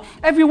your...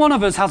 Every one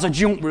of us has a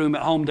junk room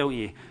at home, don't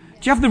you?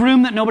 Do you have the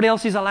room that nobody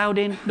else is allowed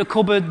in? The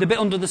cupboard, the bit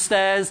under the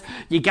stairs,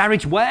 your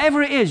garage,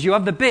 wherever it is, you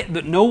have the bit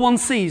that no one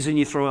sees and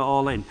you throw it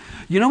all in.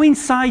 You know,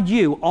 inside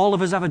you, all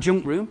of us have a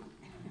junk room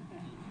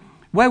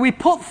where we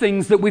put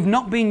things that we've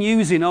not been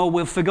using or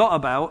we've forgot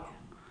about.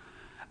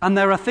 And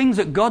there are things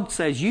that God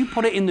says, you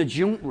put it in the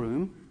junk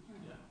room,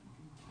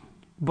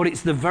 but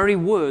it's the very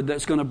word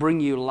that's going to bring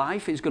you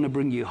life, it's going to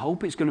bring you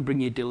hope, it's going to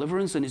bring you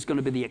deliverance, and it's going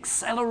to be the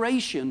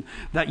acceleration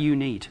that you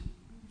need.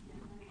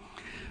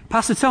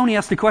 Pastor Tony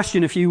asked a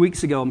question a few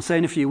weeks ago. I'm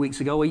saying a few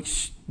weeks ago,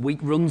 each week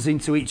runs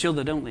into each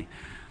other, don't they?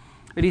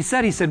 But he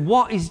said,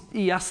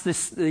 he asked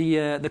this,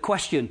 the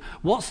question,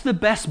 what's the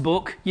best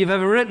book you've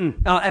ever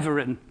written? Ever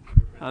read.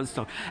 He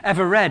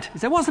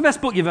said, what's the best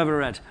book you've ever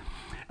read?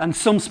 And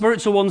some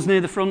spiritual ones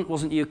near the front,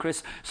 wasn't you,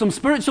 Chris? Some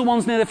spiritual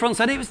ones near the front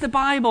said, it was the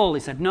Bible. He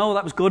said, no,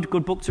 that was good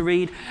book to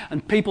read.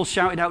 And people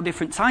shouted out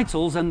different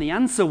titles, and the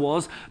answer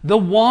was, the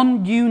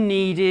one you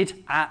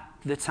needed at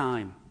the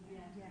time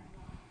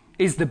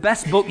is the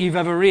best book you've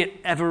ever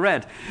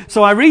read.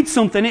 So I read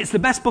something, it's the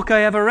best book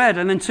I ever read,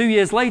 and then 2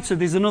 years later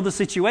there's another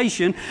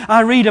situation,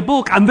 I read a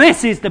book, and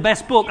this is the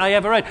best book I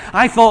ever read.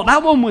 I thought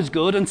that one was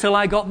good until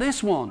I got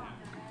this one.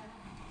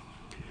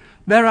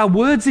 There are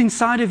words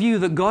inside of you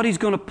that God is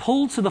going to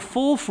pull to the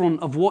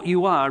forefront of what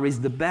you are is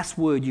the best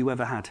word you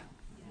ever had.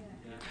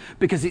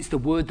 Because it's the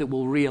word that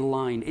will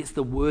realign. It's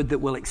the word that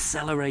will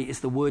accelerate. It's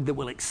the word that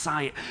will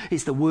excite.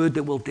 It's the word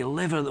that will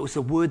deliver. It's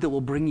the word that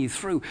will bring you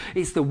through.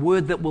 It's the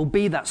word that will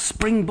be that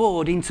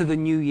springboard into the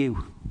new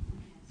you.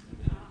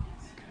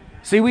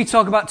 See, we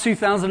talk about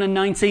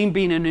 2019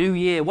 being a new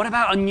year. What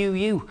about a new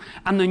you?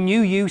 And the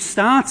new you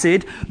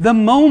started the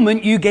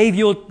moment you gave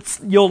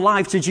your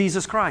life to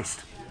Jesus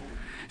Christ.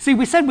 See,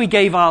 we said we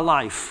gave our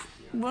life.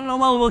 Well,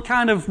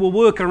 we'll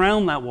work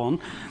around that one.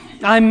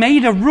 I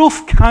made a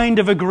rough kind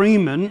of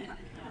agreement,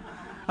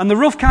 and the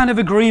rough kind of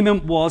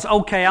agreement was,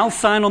 okay, I'll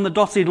sign on the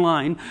dotted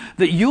line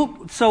that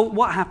so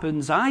what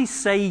happens? I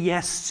say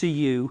yes to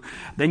you,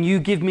 then you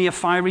give me a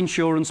fire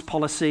insurance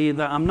policy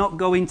that I'm not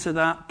going to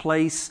that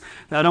place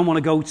that I don't want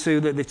to go to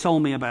that they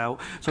told me about.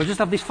 So I just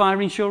have this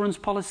fire insurance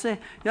policy.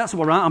 That's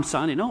all right, I'm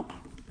signing up.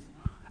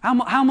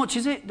 How much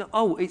is it?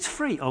 Oh, it's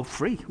free. Oh,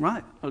 free,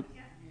 right.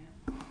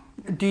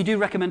 Do you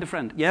recommend a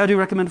friend? Yeah, I do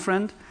recommend a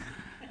friend.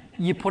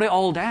 You put it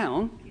all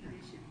down.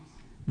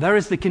 There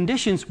is the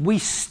conditions. We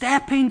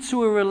step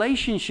into a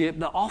relationship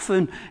that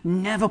often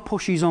never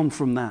pushes on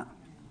from that.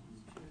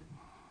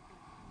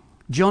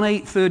 John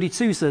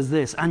 8:32 says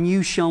this, and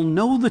you shall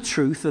know the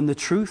truth, and the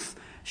truth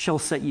shall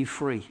set you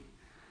free.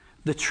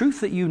 The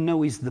truth that you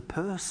know is the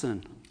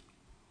person.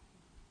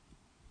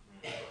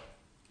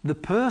 The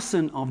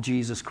person of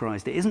Jesus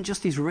Christ. It isn't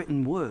just his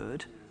written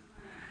word.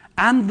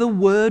 And the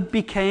word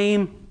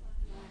became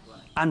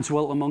and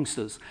dwelt amongst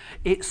us.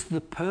 It's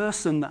the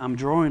person that I'm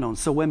drawing on.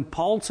 So when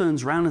Paul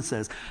turns around and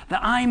says,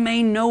 that I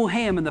may know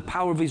him and the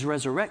power of his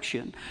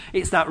resurrection,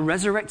 it's that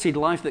resurrected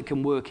life that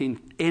can work in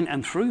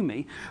and through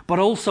me, but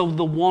also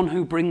the one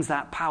who brings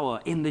that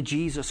power in the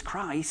Jesus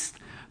Christ,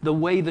 the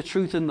way, the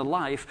truth, and the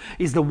life,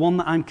 is the one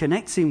that I'm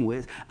connecting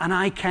with, and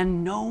I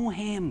can know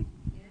him.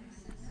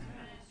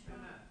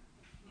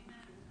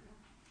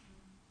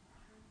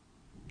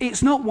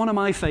 It's not one of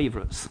my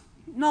favorites.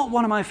 Not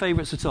one of my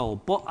favourites at all.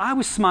 But I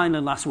was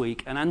smiling last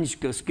week, and Ange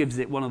just gives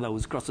it one of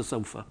those across the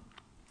sofa.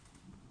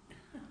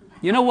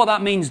 You know what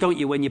that means, don't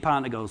you, when your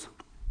partner goes,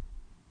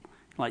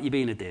 like you're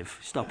being a div,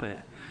 stop it.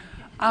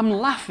 I'm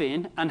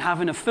laughing and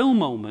having a full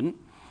moment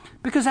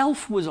because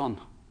Elf was on.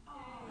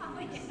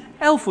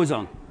 Elf was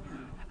on.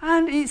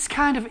 And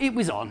it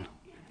was on.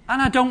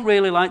 And I don't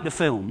really like the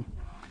film.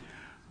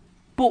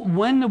 But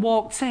when they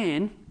walked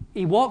in,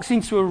 he walks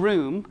into a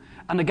room,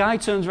 and the guy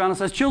turns around and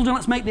says, children,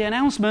 let's make the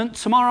announcement.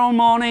 Tomorrow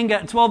morning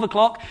at 12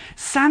 o'clock,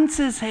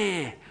 Santa's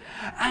here.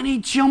 And he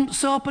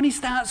jumps up and he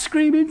starts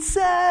screaming,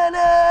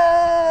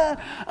 Santa,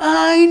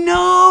 I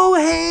know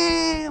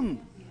him.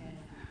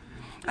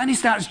 And he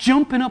starts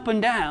jumping up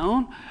and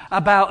down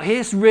about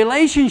his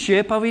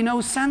relationship of he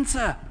knows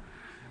Santa.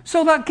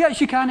 So that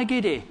gets you kind of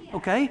giddy,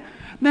 okay?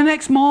 The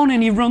next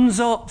morning he runs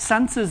up,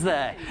 Santa's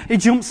there. He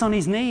jumps on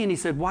his knee and he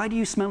said, why do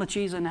you smell of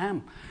cheese and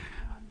ham?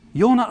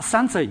 You're not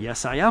Santa.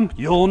 Yes, I am.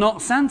 You're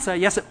not Santa.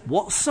 Yes.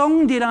 What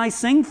song did I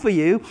sing for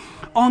you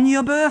on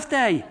your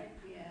birthday?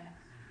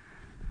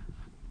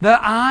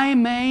 That I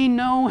may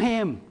know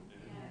him.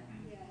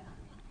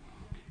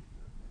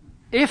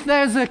 If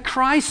there's a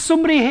Christ,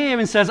 somebody here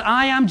and says,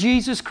 I am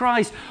Jesus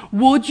Christ,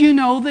 would you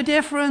know the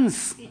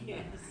difference?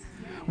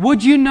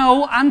 Would you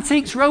know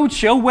Antiques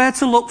Roadshow where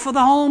to look for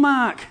the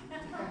hallmark?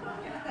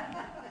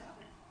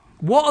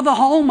 What are the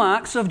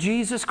hallmarks of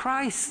Jesus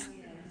Christ?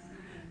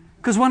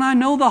 Because when I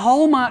know the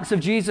hallmarks of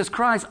Jesus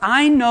Christ,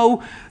 I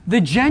know the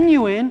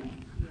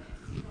genuine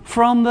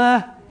from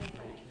the...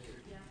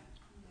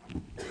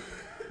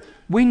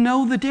 We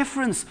know the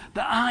difference,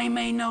 that I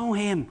may know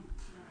him.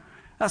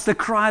 That's the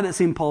cry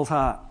that's in Paul's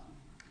heart.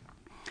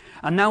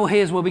 And now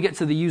here's where we get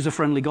to the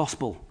user-friendly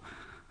gospel.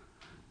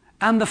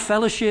 And the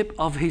fellowship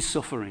of his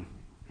suffering.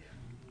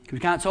 We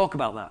can't talk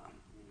about that.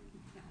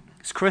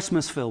 It's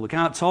Christmas, Phil. We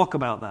can't talk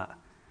about that.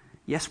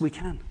 Yes, we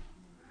can.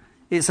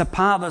 It's a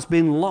part that's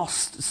been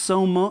lost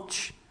so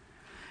much.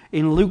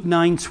 In Luke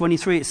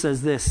 9:23 it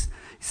says this.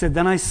 He said,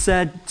 "Then I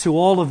said to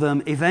all of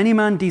them, if any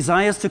man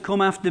desires to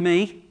come after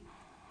me,"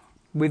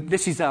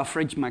 this is our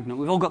fridge magnet.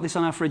 We've all got this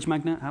on our fridge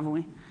magnet, haven't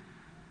we?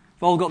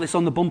 We've all got this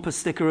on the bumper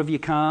sticker of your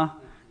car.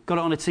 Got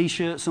it on a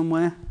t-shirt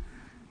somewhere.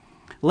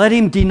 "Let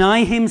him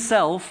deny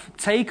himself,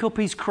 take up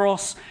his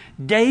cross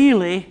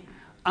daily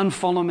and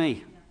follow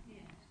me."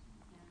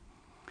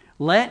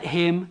 Let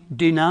him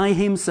deny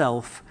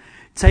himself,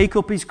 take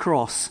up his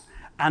cross,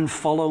 and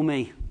follow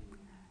me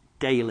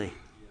daily.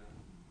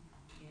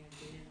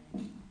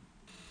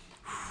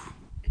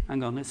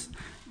 Hang on,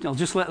 I'll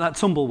just let that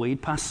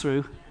tumbleweed pass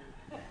through.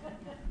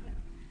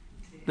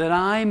 That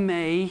I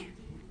may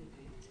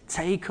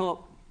take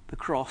up the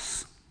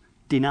cross,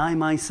 deny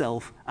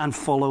myself, and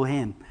follow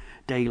him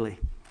daily.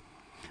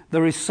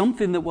 There is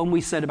something that when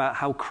we said about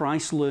how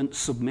Christ learned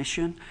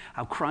submission,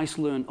 how Christ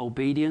learned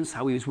obedience,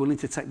 how he was willing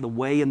to take the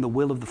way and the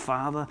will of the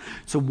Father,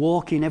 to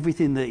walk in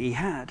everything that he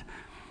had,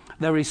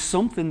 there is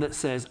something that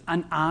says,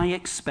 and I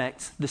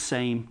expect the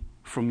same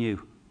from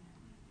you.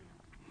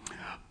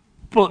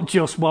 But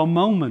just one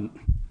moment.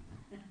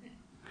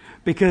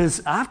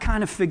 Because I've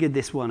kind of figured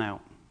this one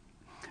out.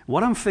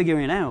 What I'm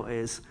figuring out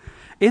is,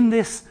 in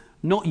this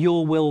not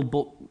your will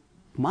but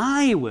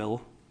my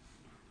will,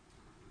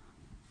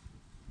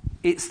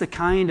 it's the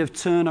kind of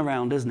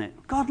turnaround, isn't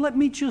it? God, let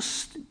me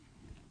just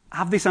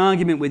have this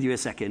argument with you a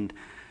second.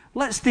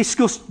 Let's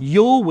discuss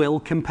your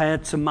will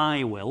compared to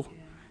my will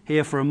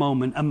here for a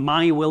moment, and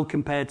my will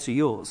compared to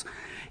yours.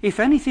 If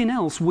anything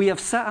else, we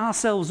have set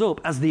ourselves up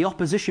as the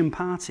opposition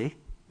party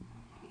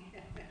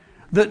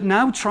that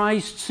now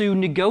tries to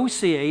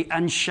negotiate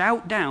and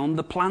shout down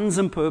the plans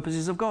and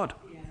purposes of God.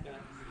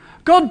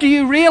 God, do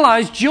you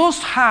realize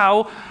just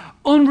how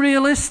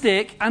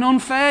unrealistic and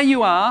unfair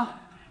you are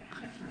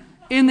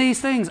in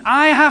these things?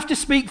 I have to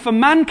speak for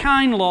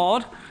mankind,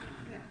 Lord,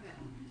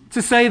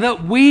 to say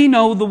that we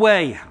know the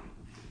way.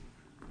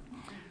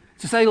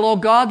 To say,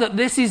 Lord God, that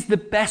this is the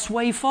best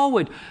way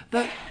forward.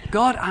 That,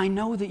 God, I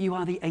know that you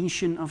are the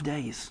Ancient of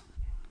Days.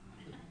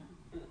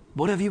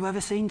 But have you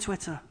ever seen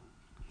Twitter?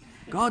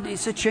 God,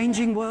 it's a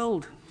changing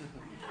world.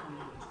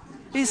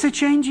 It's a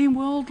changing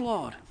world,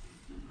 Lord.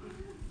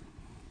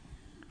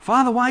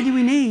 Father, why do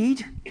we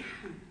need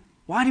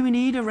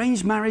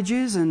arranged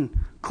marriages and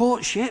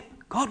courtship?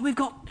 God, we've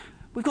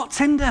got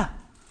Tinder.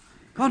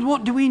 God,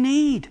 what do we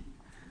need?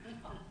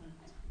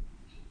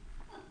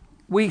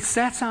 We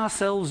set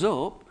ourselves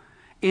up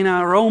in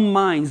our own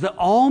minds that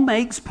all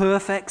makes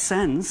perfect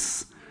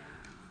sense,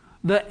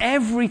 that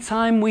every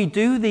time we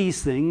do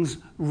these things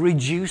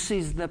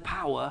reduces the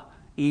power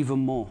even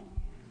more.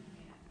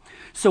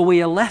 So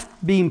we are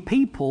left being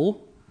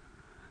people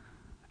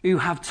who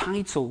have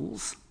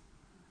titles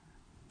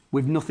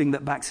with nothing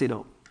that backs it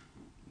up.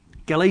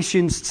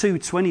 Galatians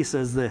 2:20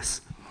 says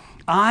this,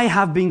 I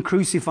have been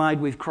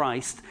crucified with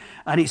Christ,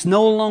 and it's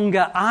no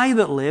longer I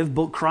that live,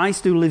 but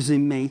Christ who lives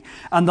in me.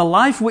 And the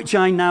life which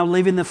I now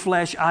live in the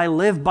flesh, I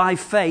live by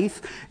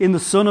faith in the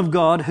Son of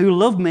God who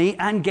loved me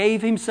and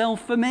gave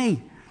himself for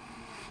me.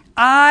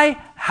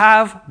 I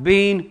have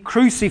been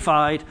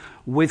crucified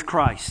with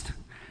Christ.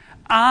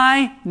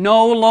 I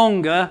no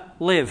longer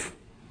live.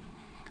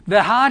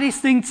 The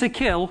hardest thing to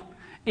kill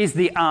is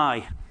the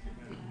I.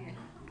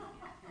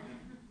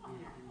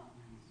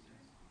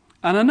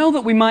 And I know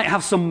that we might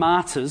have some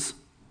martyrs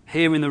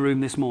here in the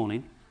room this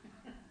morning.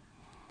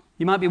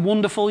 You might be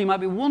wonderful, you might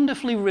be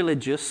wonderfully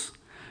religious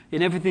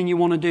in everything you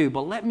want to do,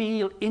 but let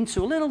me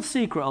into a little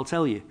secret I'll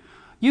tell you.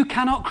 You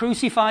cannot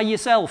crucify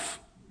yourself.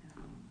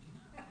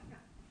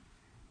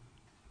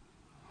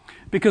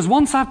 Because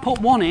once I've put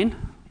one in,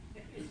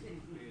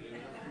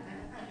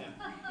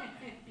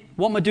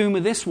 what am I doing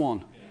with this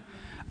one?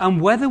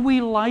 And whether we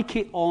like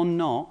it or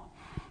not,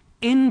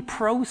 in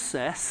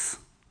process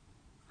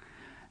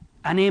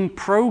and in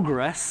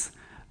progress,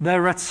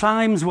 there are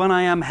times when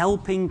I am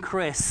helping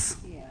Chris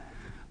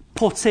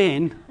put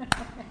in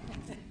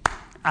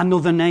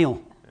another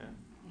nail.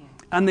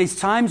 And there's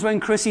times when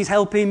Chris is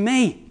helping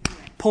me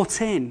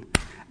put in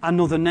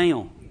another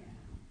nail.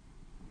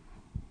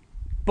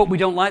 But we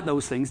don't like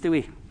those things, do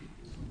we?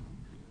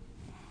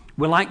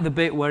 We like the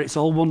bit where it's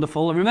all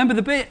wonderful. And remember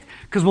the bit,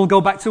 because we'll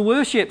go back to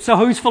worship. So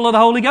who's full of the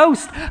Holy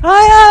Ghost?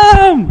 I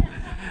am!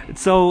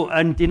 So,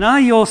 and deny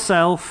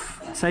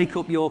yourself, take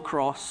up your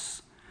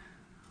cross.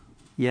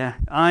 Yeah,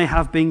 I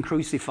have been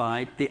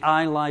crucified, the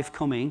I life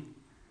coming.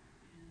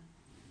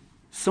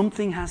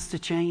 Something has to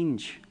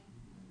change.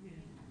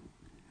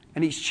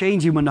 And it's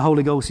changing when the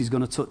Holy Ghost is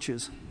going to touch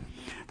us.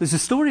 There's a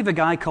story of a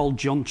guy called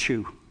John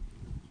Chu.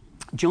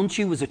 John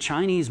Chu was a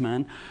Chinese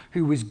man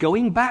who was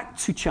going back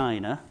to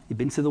China. He'd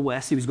been to the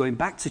West. He was going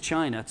back to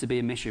China to be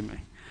a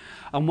missionary.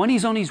 And when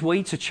he's on his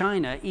way to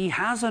China, he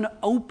has an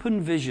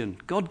open vision.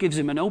 God gives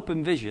him an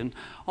open vision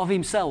of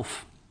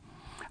himself.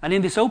 And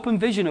in this open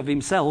vision of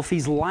himself,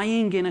 he's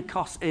lying in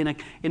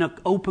an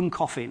open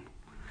coffin.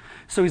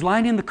 So he's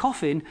lying in the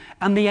coffin,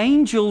 and the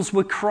angels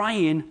were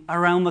crying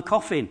around the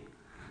coffin.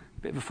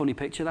 Bit of a funny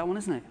picture, that one,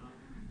 isn't it?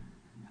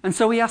 And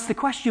so he asked the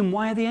question,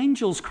 why are the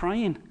angels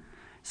crying? He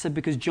said,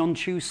 because John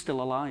Chu's still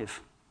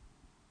alive.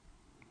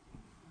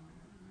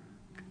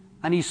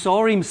 And he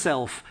saw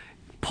himself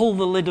pull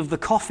the lid of the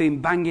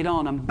coffin, bang it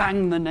on, and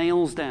bang the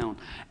nails down.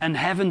 And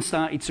heaven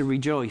started to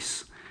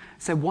rejoice. He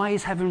said, why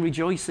is heaven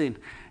rejoicing?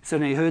 So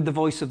then he heard the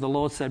voice of the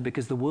Lord said,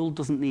 because the world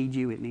doesn't need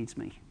you, it needs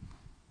me.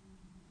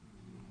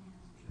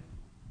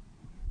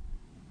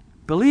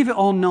 Believe it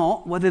or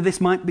not, whether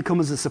this might become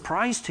as a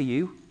surprise to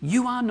you,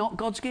 you are not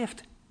God's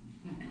gift.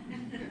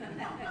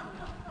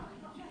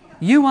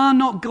 You are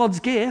not God's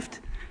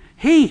gift.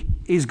 He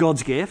is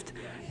God's gift,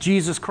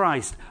 Jesus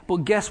Christ.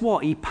 But guess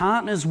what? He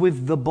partners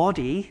with the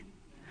body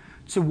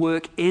to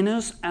work in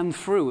us and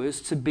through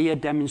us to be a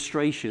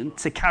demonstration,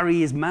 to carry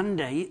his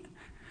mandate,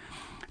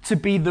 to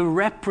be the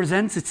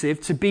representative,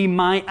 to be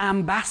my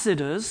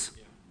ambassadors.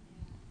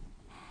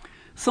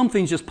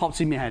 Something just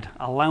popped in my head.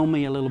 Allow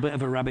me a little bit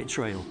of a rabbit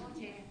trail.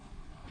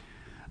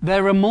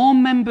 There are more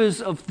members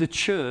of the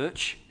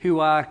church who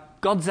are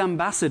God's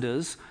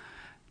ambassadors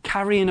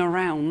carrying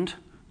around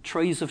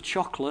trays of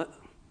chocolate.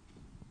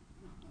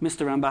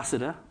 Mr.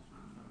 Ambassador,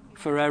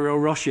 Ferrero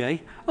Rocher.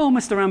 Oh,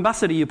 Mr.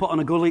 Ambassador, you put on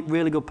a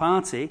really good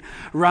party,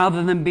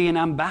 rather than being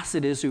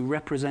ambassadors who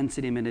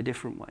represented him in a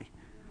different way.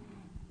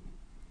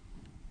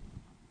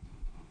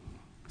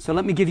 So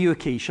let me give you a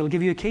key. Shall I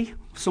give you a key?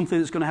 Something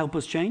that's going to help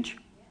us change?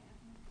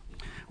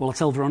 Well, I'll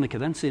tell Veronica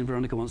then, seeing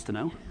Veronica wants to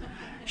know.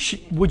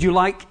 Would you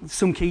like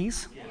some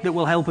keys that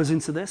will help us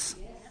into this?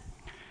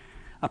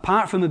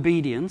 Apart from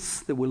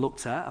obedience that we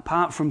looked at,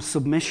 apart from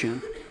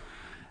submission,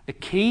 a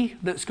key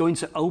that's going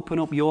to open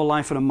up your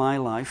life and my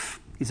life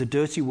is a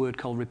dirty word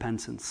called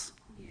repentance.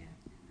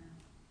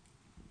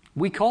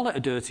 We call it a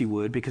dirty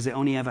word because it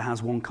only ever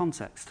has one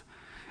context.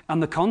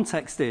 And the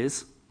context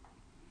is,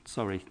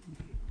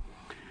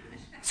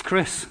 it's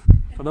Chris.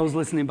 For those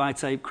listening by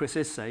tape, Chris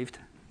is saved.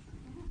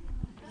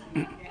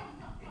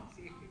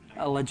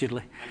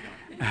 Allegedly.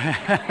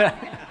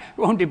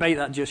 We won't debate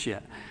that just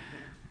yet.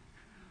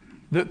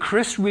 That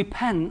Chris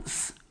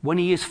repents when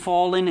he is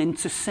falling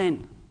into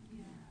sin.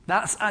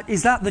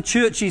 Is that the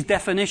church's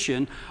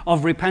definition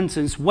of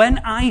repentance? When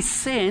I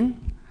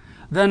sin,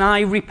 then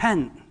I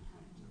repent.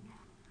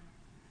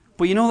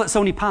 But you know that's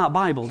only part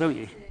Bible, don't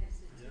you?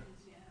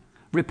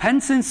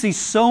 Repentance is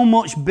so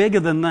much bigger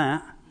than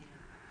that.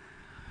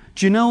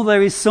 Do you know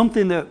there is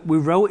something that we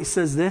wrote, it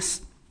says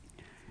this: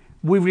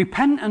 we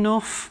repent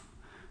enough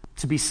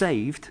to be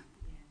saved,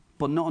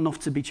 but not enough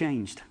to be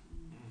changed.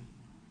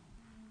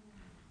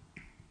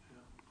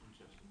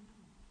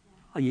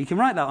 Oh, you can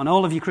write that on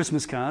all of your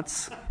Christmas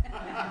cards.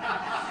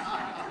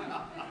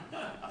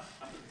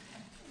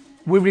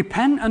 We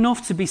repent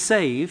enough to be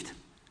saved,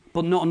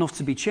 but not enough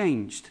to be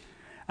changed.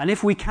 And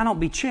if we cannot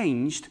be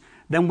changed,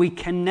 then we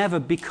can never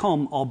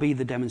become or be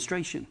the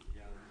demonstration.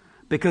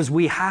 Because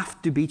we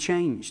have to be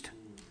changed.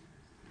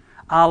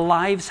 Our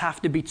lives have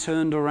to be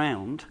turned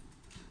around.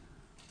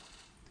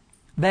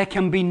 There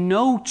can be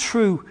no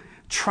true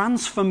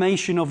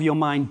transformation of your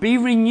mind. Be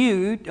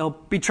renewed or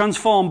be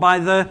transformed by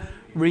the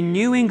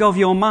renewing of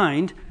your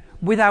mind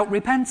without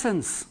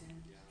repentance.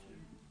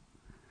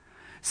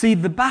 See,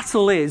 the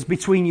battle is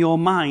between your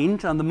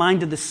mind and the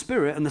mind of the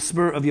Spirit and the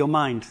spirit of your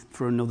mind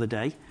for another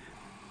day.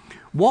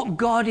 What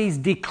God is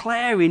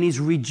declaring is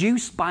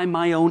reduced by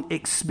my own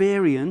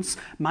experience,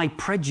 my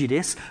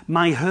prejudice,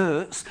 my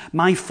hurts,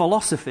 my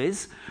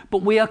philosophies,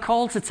 but we are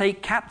called to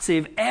take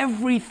captive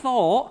every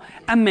thought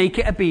and make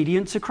it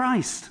obedient to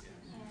Christ.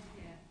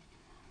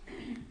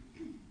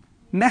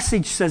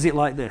 Message says it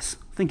like this.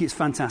 I think it's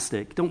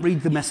fantastic. Don't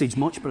read the Message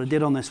much, but I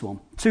did on this one.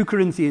 2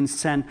 Corinthians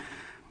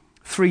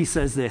 10:3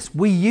 says this: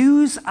 we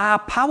use our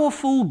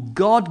powerful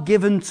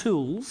God-given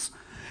tools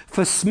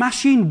for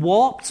smashing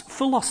warped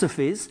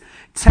philosophies,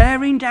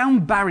 tearing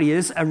down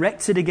barriers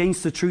erected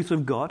against the truth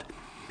of God,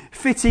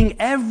 fitting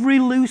every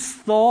loose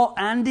thought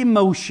and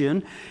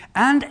emotion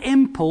and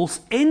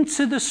impulse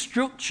into the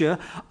structure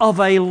of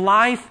a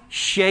life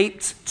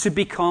shaped to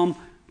become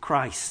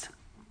Christ.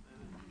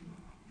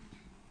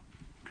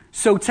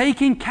 So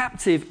taking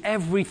captive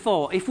every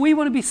thought. If we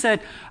want to be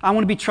said, I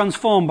want to be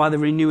transformed by the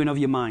renewing of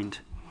your mind,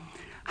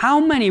 how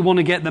many want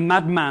to get the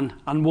madman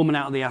and woman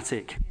out of the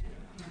attic?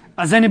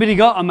 Has anybody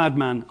got a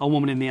madman or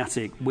woman in the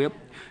attic? Do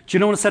you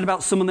know what I said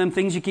about some of them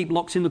things you keep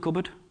locked in the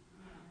cupboard?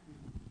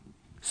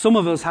 Some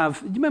of us have.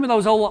 Do you remember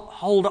those old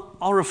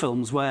horror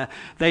films where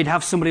they'd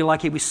have somebody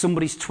like it was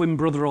somebody's twin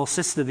brother or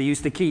sister they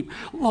used to keep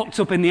locked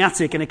up in the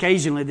attic and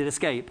occasionally they'd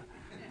escape?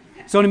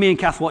 It's only me and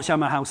Kath watch our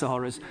House of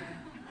Horrors.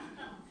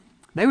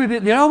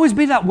 There'd always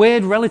be that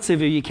weird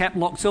relative who you kept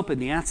locked up in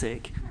the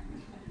attic.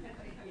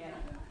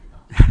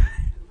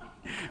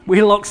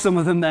 We lock some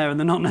of them there and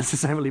they're not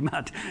necessarily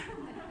mad.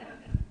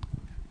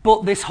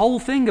 But this whole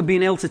thing of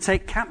being able to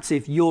take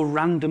captive your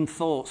random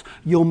thoughts,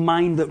 your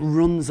mind that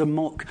runs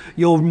amok,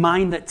 your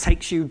mind that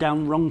takes you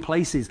down wrong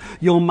places,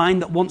 your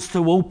mind that wants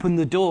to open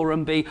the door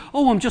and be,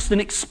 I'm just an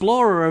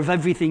explorer of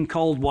everything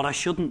called what I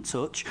shouldn't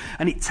touch.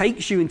 And it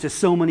takes you into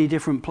so many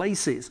different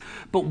places.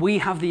 But we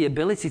have the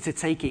ability to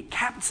take it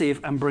captive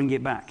and bring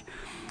it back.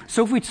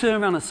 So if we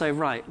turn around and say,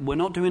 right, we're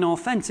not doing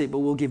authentic, but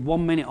we'll give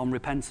 1 minute on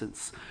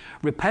repentance.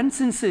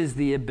 Repentance is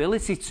the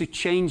ability to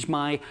change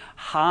my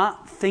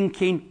heart,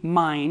 thinking,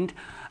 mind,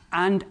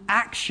 and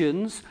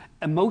actions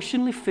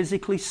emotionally,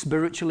 physically,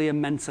 spiritually,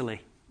 and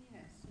mentally.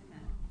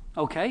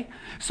 Okay?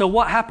 So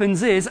what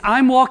happens is,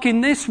 I'm walking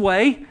this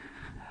way.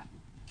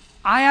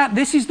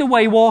 This is the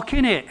way, walk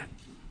in it.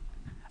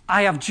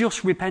 I have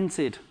just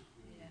repented.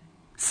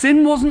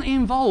 Sin wasn't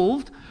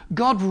involved.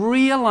 God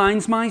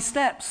realigns my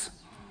steps.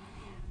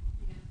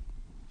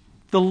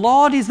 The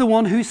Lord is the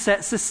one who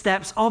sets the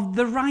steps of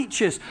the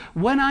righteous.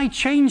 When I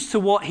change to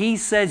what he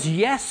says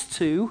yes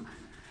to,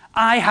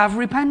 I have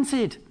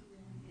repented.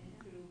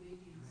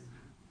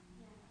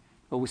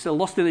 We're still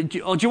lost in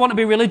it. Or do you want to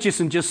be religious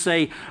and just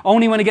say,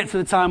 only when I get to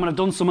the time when I've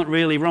done something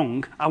really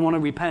wrong, I want to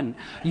repent?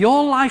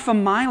 Your life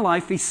and my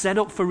life is set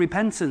up for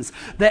repentance.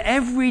 That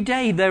every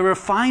day there are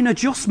fine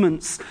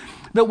adjustments.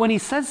 That when he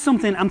says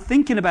something, I'm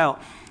thinking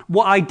about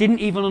what I didn't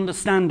even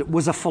understand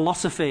was a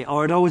philosophy,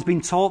 or had always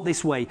been taught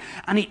this way.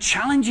 And it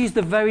challenges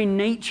the very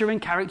nature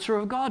and character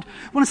of God.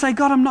 When I say,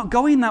 God, I'm not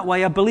going that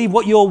way. I believe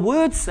what your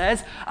word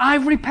says.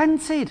 I've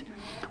repented.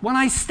 When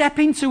I step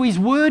into his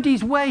word,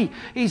 his way,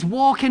 his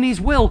walk and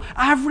his will,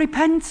 I've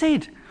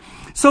repented.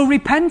 So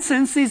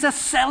repentance is a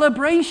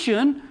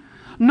celebration,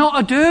 not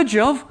a dirge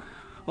of,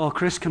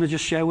 Chris, can I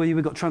just share with you?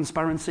 We've got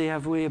transparency,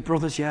 have we?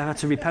 Brothers, I had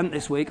to repent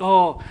this week.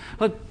 Lord,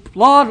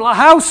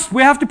 house,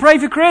 we have to pray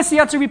for Chris. He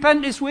had to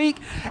repent this week.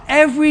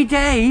 Every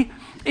day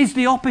is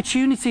the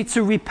opportunity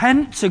to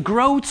repent, to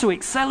grow, to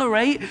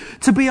accelerate,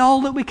 to be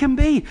all that we can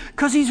be.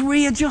 Because he's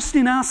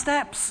readjusting our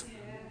steps.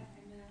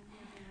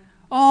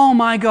 Oh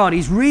my God,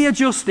 he's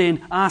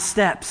readjusting our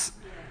steps.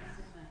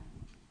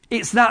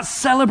 It's that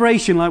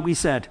celebration, like we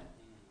said.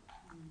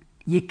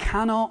 You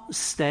cannot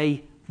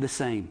stay the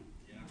same.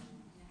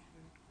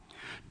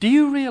 Do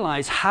you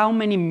realize how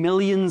many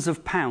millions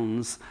of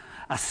pounds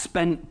are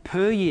spent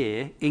per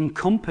year in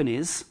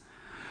companies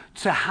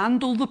to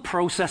handle the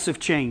process of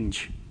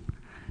change?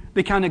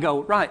 They kind of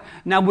go, right,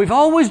 now we've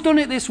always done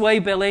it this way,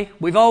 Billy.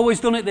 We've always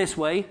done it this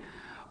way.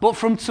 But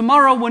from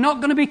tomorrow, we're not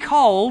going to be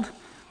called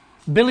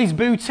Billy's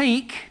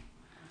Boutique.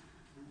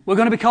 We're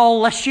going to be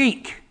called Le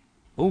Chic.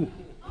 Ooh.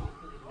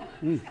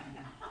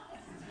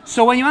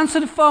 So when you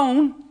answer the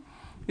phone,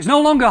 it's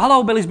no longer,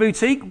 hello, Billy's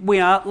Boutique. We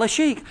are Le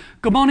Chic.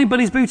 Good morning,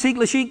 Billy's Boutique,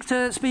 Le Chic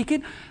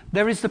speaking.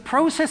 There is the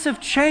process of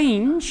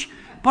change,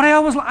 but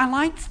I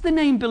liked the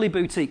name Billy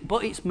Boutique,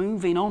 but it's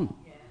moving on.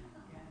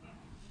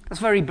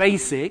 That's very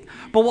basic.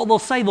 But what they'll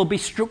say, there'll be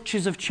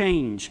structures of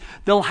change.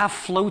 They'll have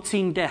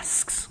floating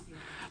desks.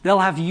 They'll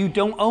have, you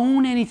don't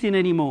own anything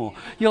anymore.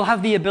 You'll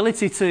have the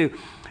ability to,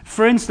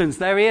 for instance,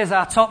 there he is,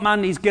 our top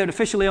man, he's going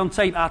officially on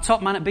tape, our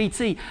top man at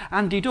BT,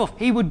 Andy Duff.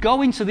 He would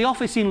go into the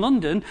office in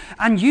London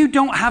and you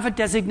don't have a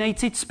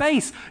designated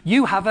space.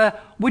 You have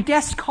we're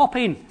desk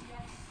hopping.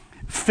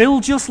 Phil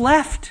just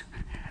left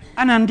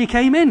and Andy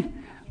came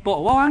in.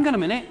 But, hang on a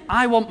minute,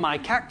 I want my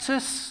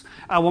cactus,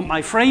 I want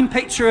my frame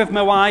picture of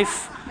my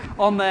wife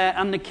on there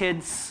and the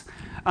kids,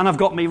 and I've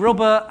got my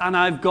rubber and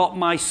I've got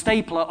my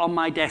stapler on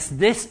my desk.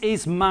 This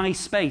is my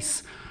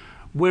space.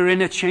 We're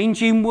in a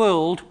changing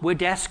world. We're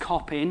desk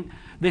hopping.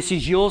 This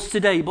is yours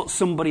today, but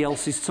somebody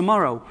else's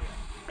tomorrow.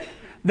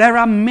 There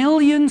are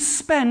millions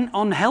spent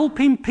on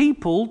helping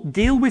people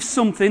deal with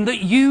something that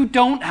you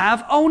don't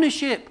have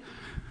ownership.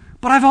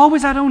 But I've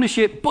always had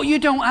ownership, but you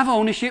don't have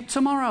ownership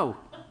tomorrow.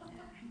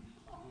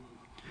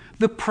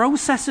 The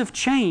process of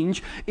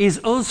change is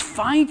us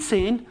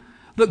fighting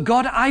that,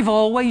 God, I've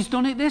always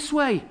done it this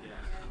way.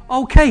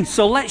 Okay,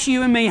 so let's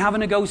you and me have a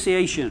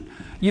negotiation.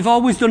 You've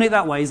always done it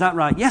that way, is that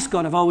right? Yes,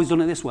 God, I've always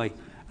done it this way.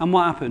 And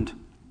what happened?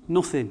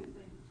 Nothing.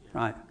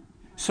 Right.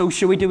 So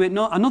shall we do it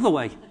another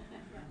way?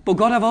 But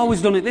God, I've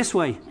always done it this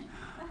way.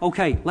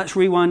 Okay, let's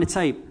rewind the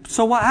tape.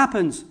 So what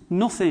happens?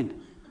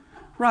 Nothing.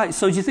 Right,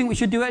 so do you think we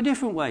should do it a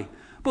different way?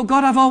 But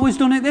God, I've always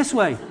done it this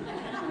way.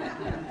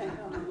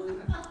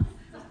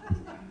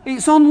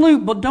 It's on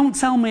loop, but don't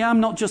tell me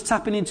I'm not just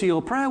tapping into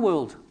your prayer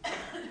world.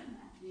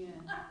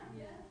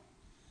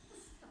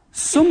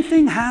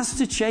 Something has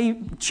to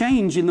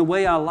change in the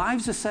way our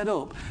lives are set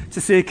up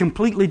to see a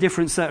completely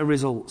different set of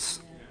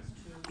results.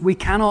 We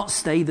cannot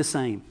stay the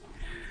same.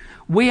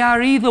 We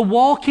are either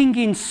walking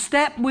in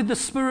step with the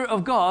Spirit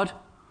of God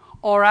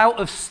or out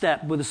of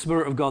step with the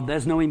Spirit of God.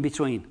 There's no in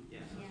between.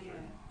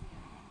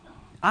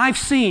 I've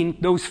seen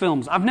those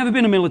films. I've never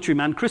been a military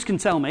man. Chris can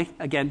tell me,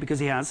 again, because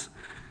he has.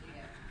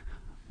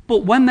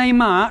 But when they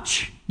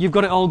march, you've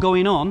got it all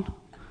going on.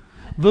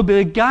 There'll be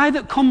a guy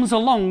that comes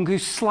along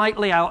who's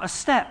slightly out of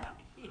step.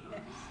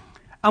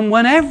 And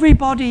when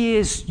everybody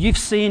is, you've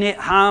seen it,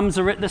 arms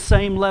are at the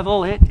same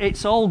level,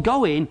 it's all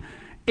going,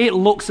 it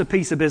looks a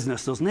piece of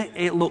business, doesn't it?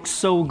 It looks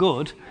so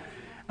good.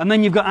 And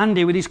then you've got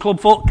Andy with his club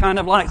foot kind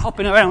of like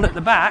hopping around at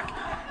the back.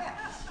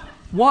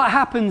 What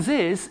happens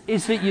is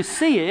that you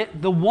see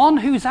it, the one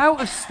who's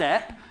out of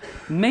step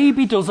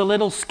maybe does a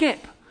little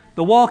skip.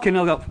 The walking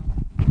will go,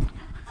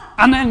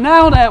 and then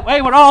now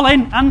hey, we're all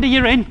in. Andy,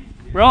 you're in.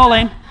 We're all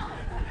in.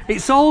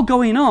 It's all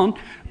going on,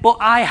 but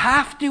I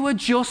have to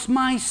adjust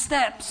my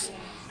steps.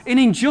 And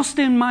in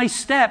adjusting my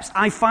steps,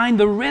 I find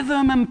the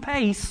rhythm and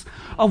pace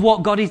of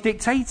what God is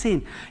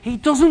dictating. He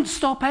doesn't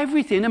stop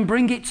everything and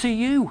bring it to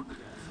you.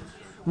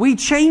 We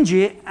change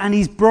it and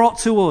He's brought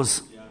to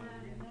us.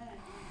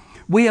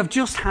 We have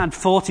just had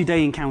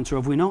 40-day encounter,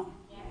 have we not?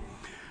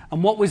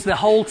 And what was the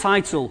whole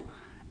title?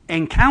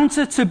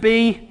 Encounter to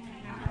be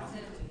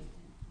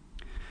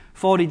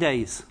 40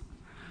 days.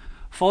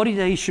 40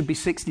 days should be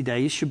 60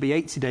 days, should be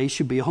 80 days,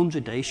 should be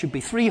 100 days, should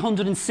be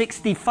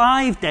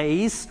 365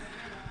 days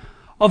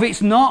of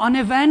it's not an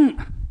event.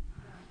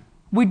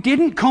 We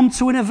didn't come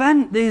to an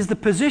event. There's the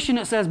position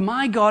that says,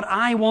 my God,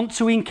 I want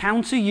to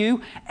encounter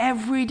you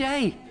every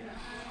day.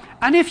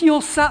 And if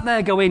you're sat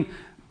there going,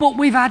 but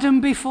we've had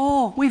them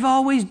before. We've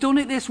always done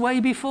it this way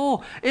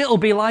before. It'll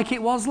be like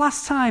it was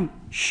last time.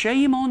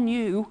 Shame on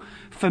you.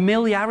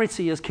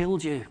 Familiarity has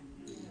killed you.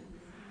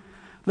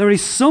 There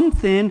is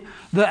something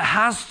that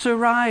has to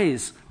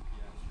rise.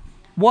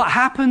 What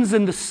happens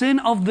in the sin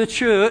of the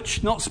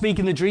church, not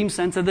speaking the dream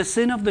center, the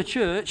sin of the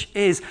church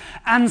is,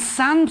 and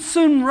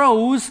Samson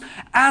rose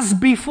as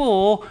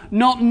before,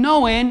 not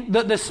knowing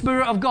that the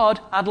Spirit of God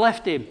had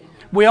left him.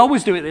 We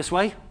always do it this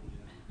way.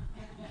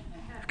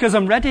 Because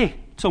I'm ready,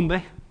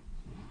 Tumby.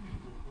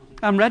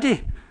 I'm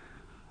ready.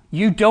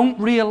 You don't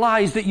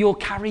realize that you're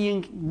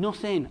carrying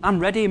nothing. I'm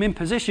ready, I'm in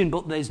position,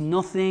 but there's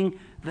nothing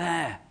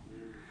there.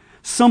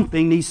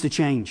 Something needs to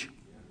change.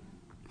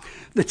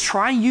 The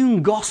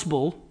triune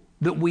gospel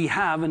that we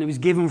have, and it was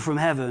given from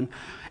heaven,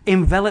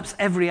 envelops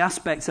every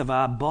aspect of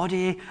our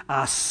body,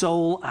 our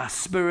soul, our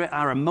spirit,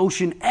 our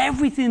emotion.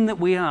 Everything that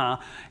we are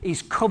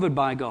is covered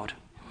by God.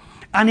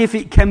 And if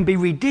it can be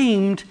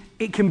redeemed,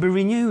 it can be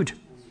renewed.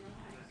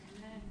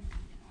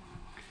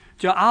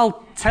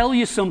 I'll tell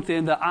you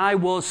something that I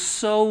was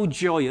so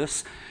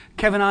joyous.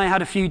 Kevin and I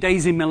had a few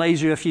days in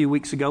Malaysia a few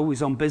weeks ago. We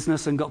was on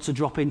business and got to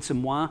drop into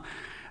Muar.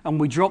 And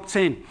we dropped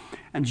in.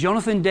 And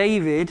Jonathan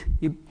David,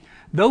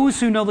 those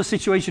who know the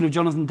situation of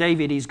Jonathan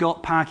David, he's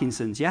got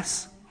Parkinson's,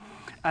 yes?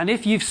 And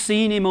if you've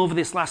seen him over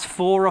this last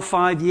 4 or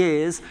 5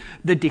 years,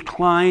 the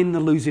decline, the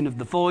losing of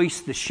the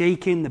voice, the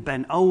shaking, the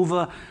bent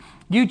over,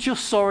 you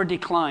just saw a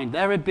decline.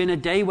 There had been a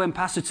day when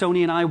Pastor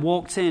Tony and I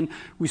walked in,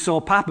 we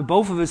saw Papa,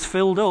 both of us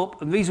filled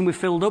up. And the reason we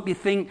filled up, you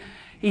think,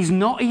 he's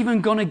not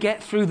even going to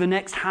get through the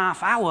next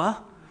half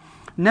hour.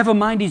 Never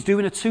mind he's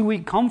doing a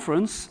 2-week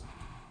conference.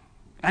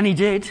 And he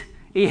did.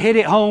 He hit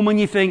it home and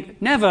you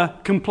think, never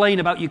complain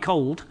about your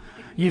cold,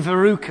 your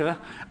verruca.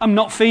 I'm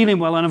not feeling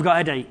well and I've got a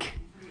headache.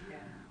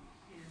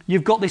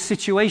 You've got this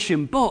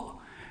situation. But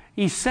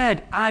he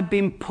said, I've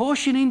been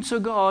pushing into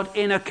God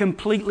in a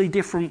completely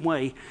different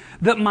way.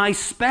 That my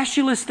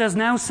specialist has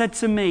now said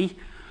to me,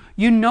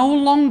 you no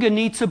longer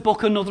need to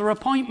book another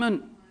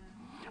appointment.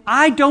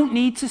 I don't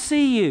need to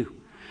see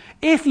you.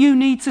 If you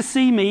need to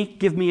see me,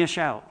 give me a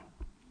shout.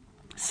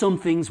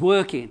 Something's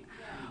working.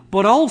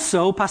 But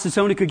also, Pastor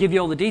Tony could give you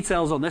all the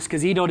details on this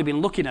because he'd already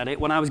been looking at it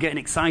when I was getting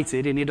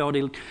excited and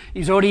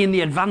he's already in the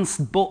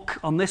advanced book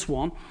on this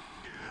one.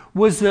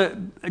 Was that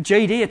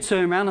JD had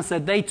turned around and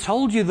said, they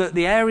told you that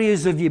the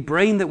areas of your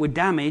brain that were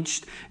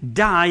damaged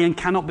die and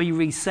cannot be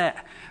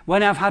reset.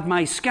 When I've had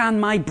my scan,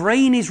 my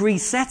brain is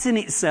resetting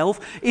itself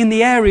in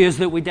the areas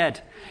that were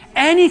dead.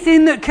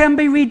 Anything that can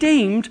be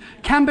redeemed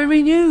can be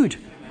renewed.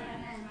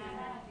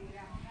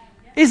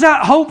 Is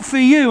that hope for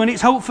you? And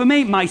it's hope for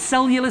me. My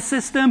cellular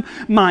system,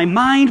 my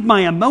mind,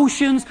 my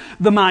emotions,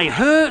 my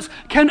hurts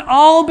can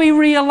all be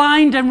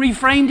realigned and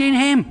reframed in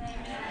Him.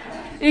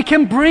 It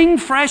can bring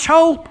fresh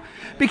hope.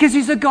 Because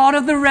He's the God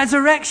of the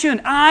resurrection.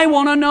 I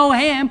want to know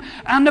Him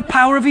and the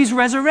power of His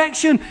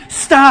resurrection,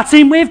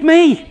 starting with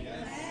me.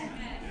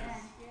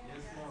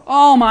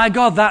 Oh my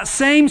God, that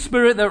same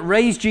Spirit that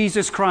raised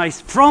Jesus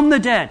Christ from the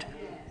dead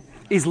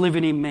is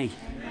living in me.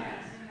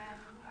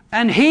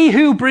 And He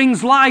who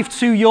brings life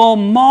to your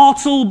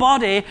mortal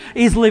body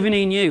is living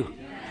in you.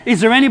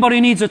 Is there anybody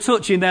who needs a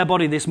touch in their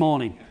body this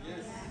morning?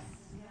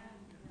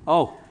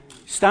 Oh,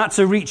 start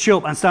to reach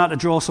up and start to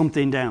draw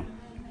something down.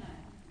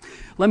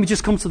 Let me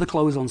just come to the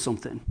close on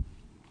something.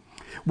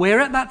 We're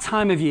at that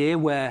time of year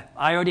where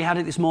I already had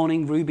it this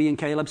morning. Ruby and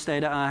Caleb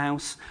stayed at our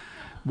house.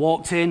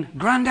 Walked in.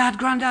 Grandad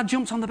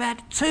jumped on the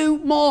bed. 2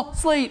 more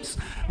sleeps.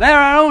 There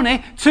are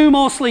only 2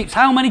 more sleeps.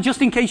 How many?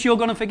 Just in case you're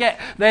going to forget.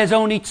 There's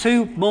only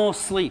 2 more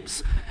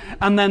sleeps.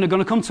 And then they're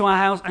going to come to our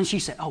house. And she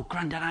said, oh,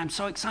 Grandad, I'm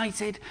so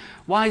excited.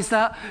 Why is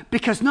that?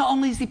 Because not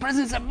only is His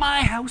presence at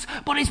my house,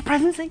 but His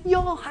presence at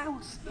your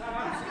house.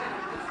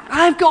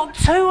 I've got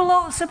 2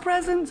 lots of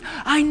presents.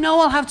 I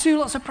know I'll have 2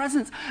 lots of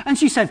presents. And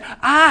she said,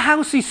 our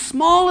house is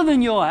smaller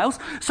than your house,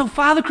 so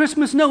Father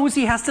Christmas knows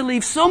he has to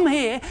leave some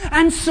here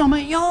and some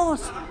at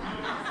yours.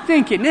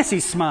 Thinking, this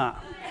is smart.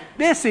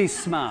 This is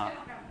smart.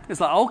 It's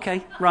like,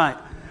 okay, right.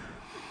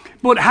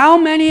 But how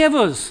many of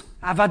us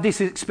have had this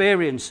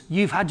experience?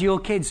 You've had your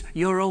kids,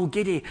 you're all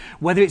giddy,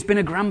 whether it's been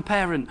a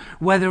grandparent,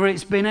 whether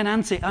it's been an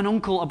auntie, an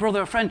uncle, a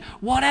brother, a friend,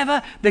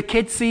 whatever. The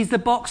kid sees the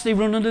box, they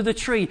run under the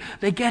tree,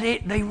 they get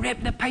it, they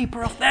rip the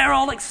paper off, they're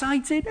all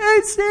excited.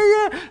 It's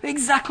here,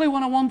 exactly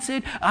what I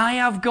wanted. I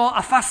have got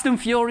a Fast and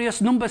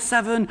Furious number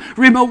 7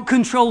 remote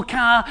control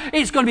car.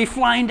 It's going to be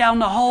flying down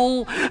the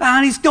hole,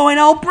 and it's going,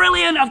 oh,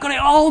 brilliant, I've got it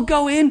all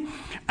going.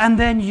 And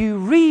then you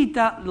read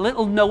that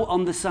little note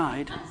on the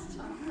side.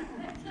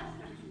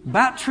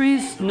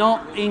 Batteries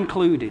not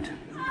included.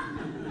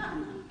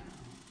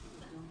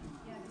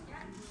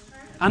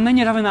 And then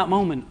you're having that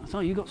moment. I thought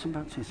you got some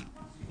batteries.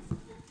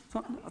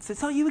 I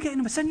thought you were getting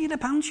them. I sent you to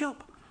the pound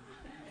shop.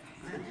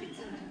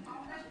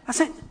 I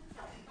said.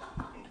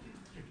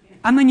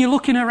 And then you're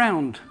looking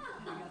around.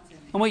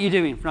 And what are you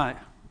doing? Right.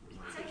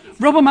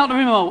 Rub them out the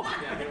remote.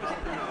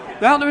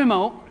 They're out the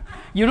remote.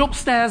 You're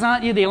upstairs,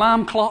 aren't you? The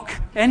alarm clock.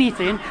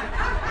 Anything.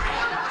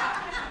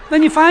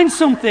 Then you find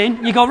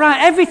something, you go,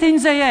 right,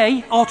 everything's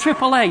AA or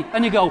AAA.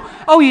 And you go,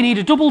 oh, you need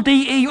a double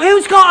DE.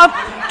 Who's got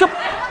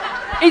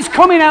a... It's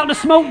coming out the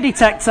smoke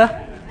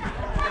detector.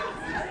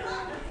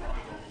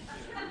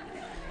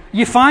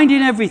 You're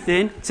finding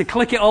everything to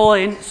click it all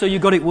in so you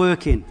got it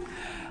working.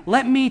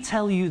 Let me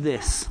tell you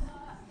this.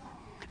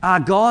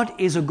 Our God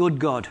is a good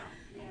God.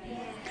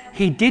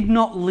 He did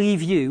not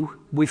leave you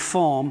with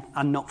form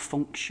and not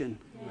function.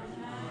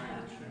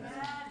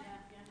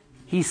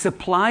 He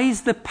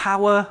supplies the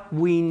power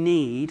we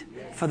need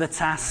for the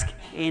task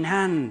in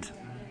hand.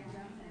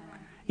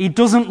 He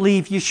doesn't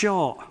leave you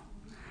short.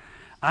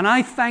 And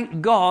I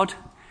thank God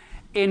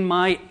in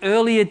my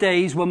earlier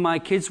days when my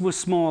kids were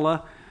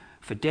smaller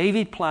for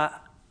David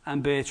Platt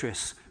and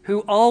Beatrice, who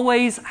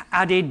always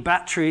added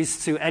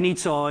batteries to any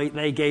toy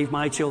they gave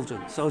my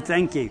children. So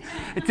thank you.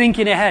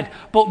 Thinking ahead.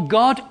 But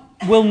God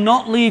will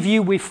not leave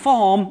you with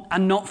form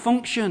and not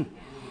function.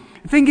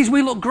 The thing is,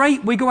 we look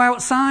great. We go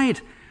outside.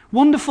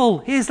 Wonderful.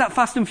 Here's that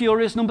Fast and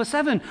Furious number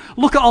 7.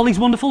 Look at all these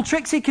wonderful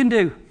tricks it can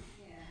do.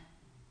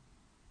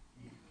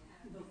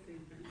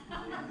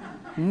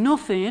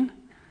 Nothing.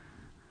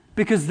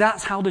 Because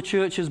that's how the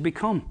church has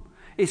become.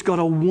 It's got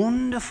a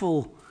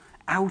wonderful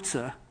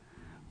outer,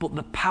 but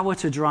the power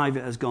to drive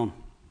it has gone.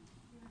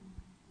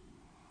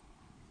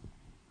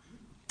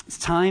 It's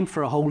time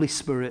for a Holy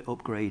Spirit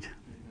upgrade,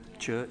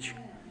 church.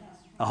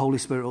 A Holy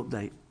Spirit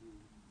update.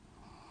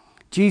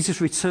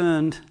 Jesus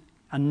returned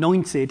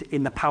anointed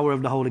in the power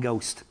of the Holy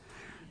Ghost.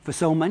 For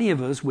so many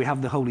of us, we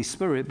have the Holy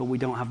Spirit, but we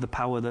don't have the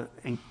power that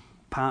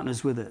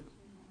partners with it.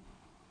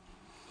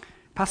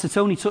 Pastor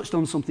Tony touched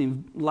on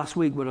something last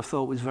week where I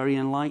thought was very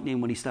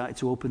enlightening when he started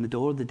to open the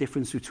door, the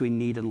difference between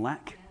need and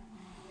lack.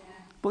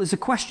 But there's a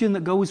question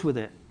that goes with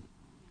it.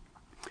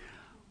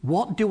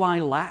 What do I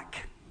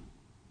lack?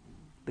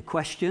 The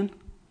question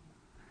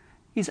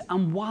is,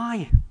 and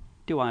why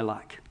do I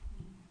lack?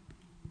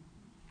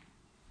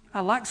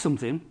 I lack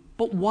something,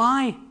 but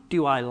why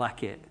do I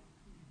lack it?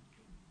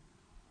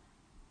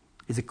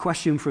 Is a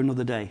question for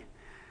another day.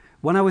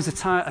 When I was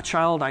a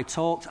child, I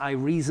talked, I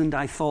reasoned,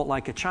 I thought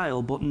like a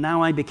child, but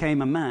now I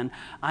became a man,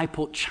 I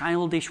put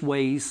childish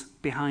ways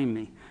behind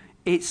me.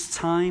 It's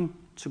time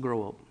to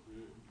grow up.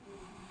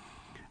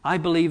 I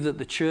believe that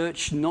the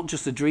church, not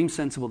just the Dream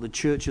Centre, but the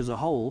church as a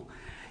whole,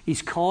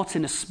 is caught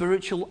in a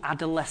spiritual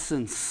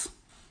adolescence.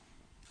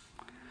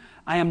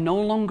 I am no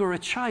longer a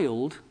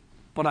child,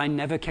 but I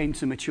never came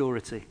to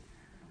maturity.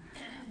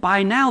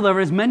 By now, there are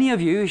as many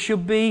of you who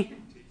should be,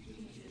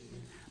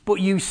 but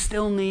you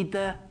still need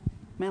the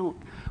milk.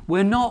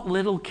 We're not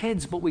little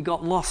kids, but we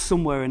got lost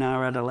somewhere in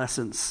our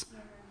adolescence.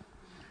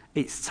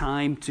 It's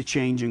time to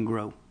change and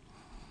grow.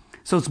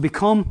 So to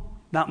become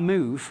that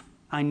move,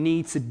 I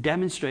need to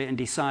demonstrate and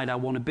decide I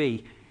want to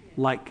be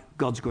like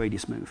God's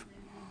greatest move.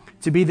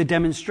 To be the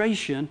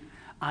demonstration,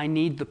 I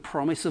need the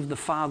promise of the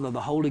Father,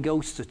 the Holy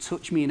Ghost, to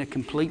touch me in a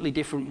completely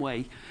different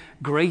way,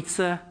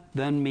 greater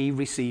than me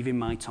receiving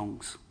my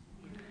tongues.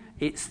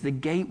 It's the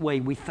gateway.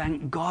 We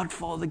thank God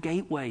for the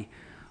gateway,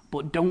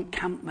 but don't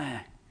camp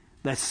there.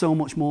 There's so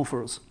much more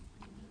for us.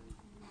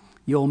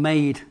 You're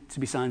made to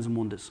be signs and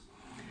wonders.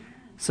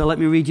 So let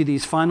me read you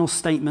these final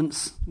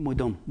statements, and we're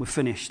done. We're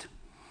finished.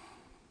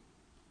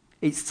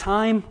 It's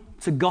time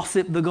to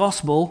gossip the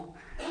gospel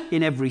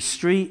in every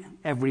street,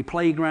 every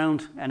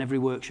playground, and every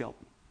workshop.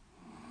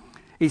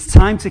 It's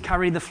time to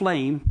carry the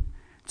flame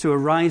to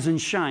arise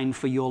and shine,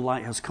 for your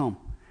light has come.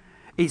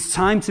 It's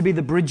time to be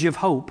the bridge of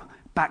hope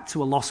back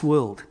to a lost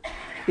world.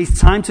 It's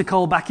time to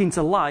call back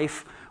into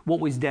life what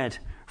was dead,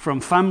 from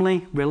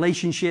family,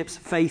 relationships,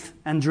 faith,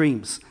 and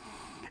dreams.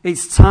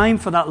 It's time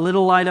for that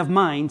little light of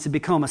mine to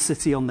become a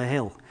city on the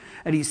hill.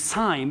 And it's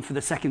time for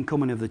the second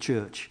coming of the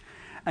church.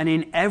 And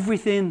in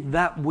everything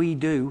that we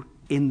do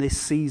in this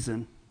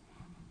season,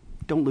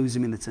 don't lose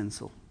him in the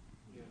tinsel.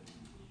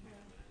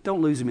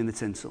 Don't lose him in the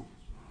tinsel.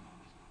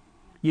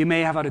 You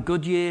may have had a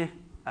good year,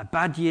 a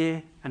bad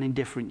year, an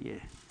indifferent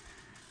year.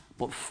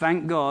 But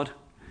thank God,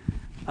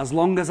 as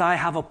long as I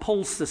have a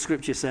pulse, the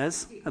scripture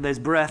says, and there's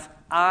breath,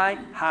 I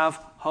have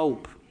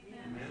hope.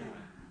 Amen.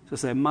 So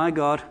say, my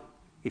God,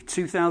 if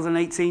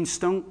 2018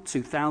 stunk,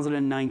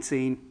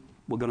 2019,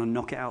 we're going to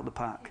knock it out of the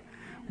park.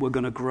 We're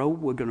going to grow.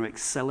 We're going to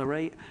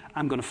accelerate.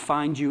 I'm going to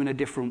find you in a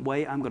different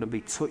way. I'm going to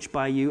be touched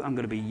by you. I'm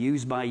going to be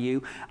used by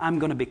you. I'm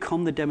going to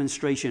become the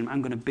demonstration.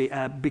 I'm going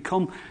to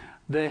become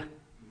the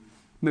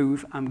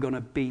move. I'm going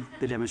to be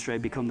the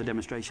demonstration, become the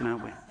demonstration,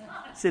 aren't we?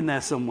 It's in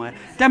there somewhere.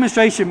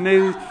 Demonstration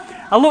move.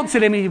 I looked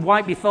at him and he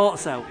wiped my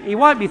thoughts out. He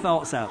wiped my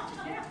thoughts out.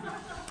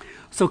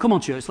 So come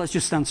on, church, let's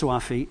just stand to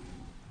our feet.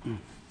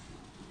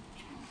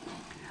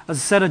 As I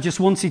said, I just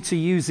wanted to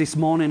use this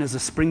morning as a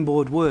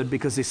springboard word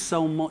because there's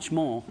so much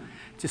more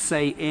to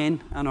say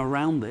in and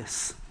around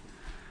this.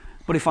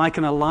 But if I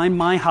can align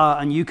my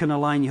heart and you can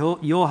align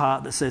your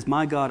heart that says,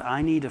 my God,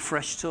 I need a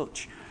fresh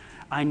touch.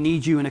 I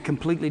need you in a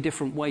completely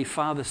different way,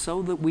 Father,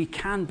 so that we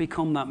can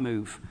become that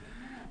move.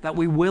 That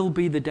we will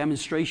be the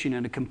demonstration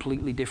in a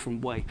completely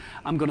different way.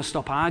 I'm going to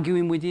stop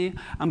arguing with you.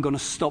 I'm going to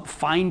stop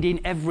finding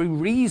every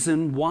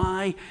reason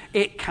why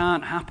it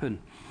can't happen.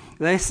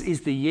 This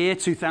is the year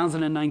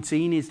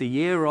 2019 is the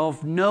year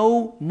of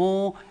no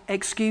more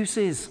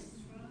excuses.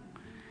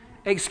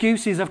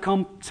 Excuses have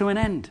come to an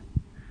end.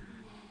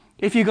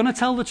 If you're going to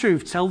tell the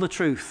truth, tell the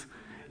truth.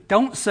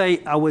 Don't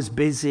say, I was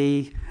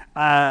busy,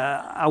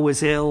 I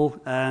was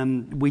ill,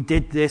 we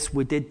did this,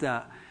 we did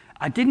that.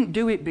 I didn't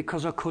do it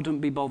because I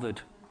couldn't be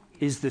bothered,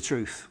 is the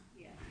truth.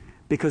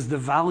 Because the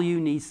value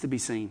needs to be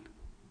seen.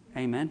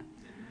 Amen.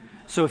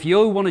 So if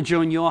you want to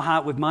join your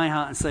heart with my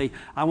heart and say,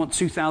 I want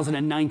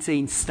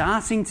 2019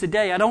 starting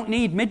today, I don't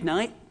need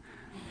midnight.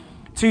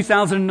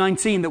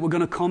 2019, that we're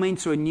going to come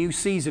into a new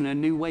season, a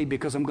new way,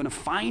 because I'm going to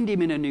find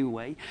him in a new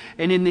way.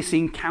 And in this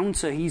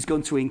encounter, he's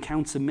going to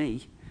encounter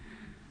me.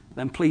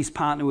 Then please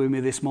partner with me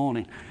this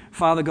morning.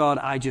 Father God,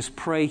 I just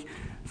pray.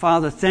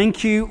 Father,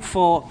 thank you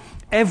for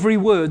every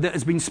word that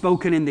has been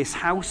spoken in this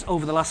house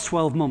over the last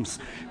 12 months.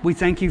 We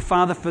thank you,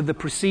 Father, for the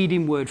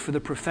preceding word, for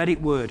the prophetic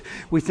word.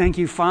 We thank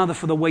you, Father,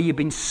 for the way you've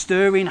been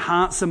stirring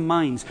hearts and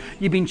minds.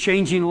 You've been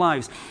changing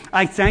lives.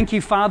 I thank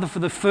you, Father, for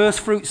the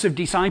first fruits of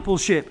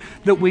discipleship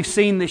that we've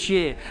seen this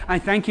year. I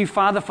thank you,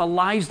 Father, for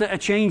lives that are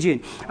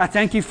changing. I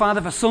thank you, Father,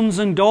 for sons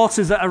and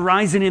daughters that are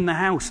rising in the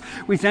house.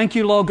 We thank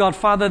you, Lord God,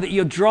 Father, that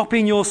you're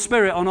dropping your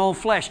spirit on all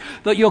flesh,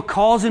 that you're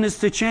causing us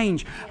to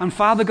change. And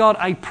Father God,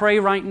 I pray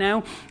right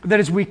now that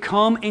as we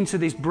come into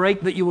this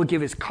break, that you will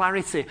give us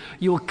clarity.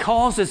 You will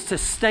cause us to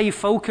stay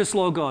focused,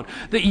 Lord God,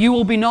 that you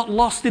will be not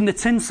lost in the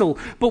tinsel.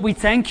 But we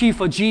thank you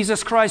for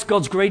Jesus Christ,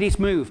 God's greatest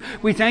move.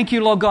 We thank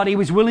you, Lord God, he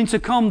was willing to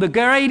come. The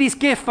greatest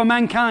gift for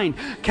mankind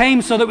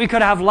came so that we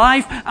could have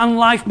life and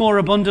life more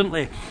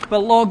abundantly.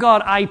 But Lord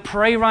God, I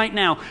pray right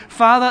now,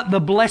 Father,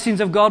 the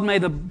blessings of God, may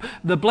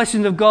the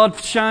blessings of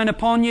God shine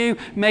upon you.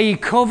 May he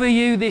cover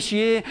you this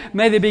year.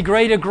 May there be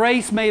greater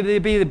grace. May there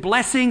be the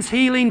blessings,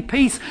 healing,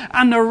 peace,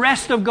 and the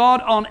rest of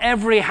God on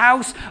every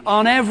house,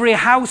 on every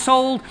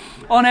household,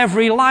 on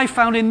every life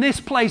found in this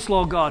place,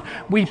 Lord God.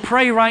 We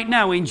pray right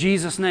now in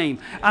Jesus' name.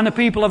 And the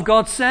people of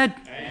God said,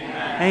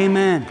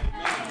 Amen.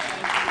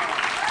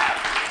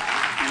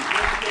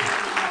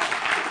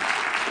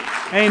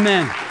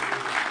 Amen.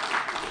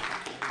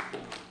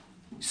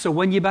 So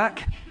when you're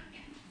back?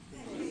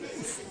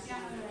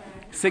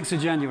 6th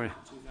of January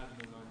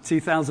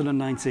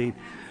 2019.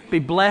 Be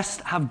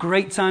blessed. Have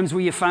great times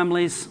with your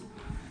families.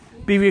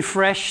 Be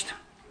refreshed.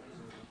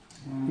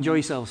 Enjoy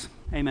yourselves.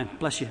 Amen.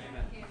 Bless you.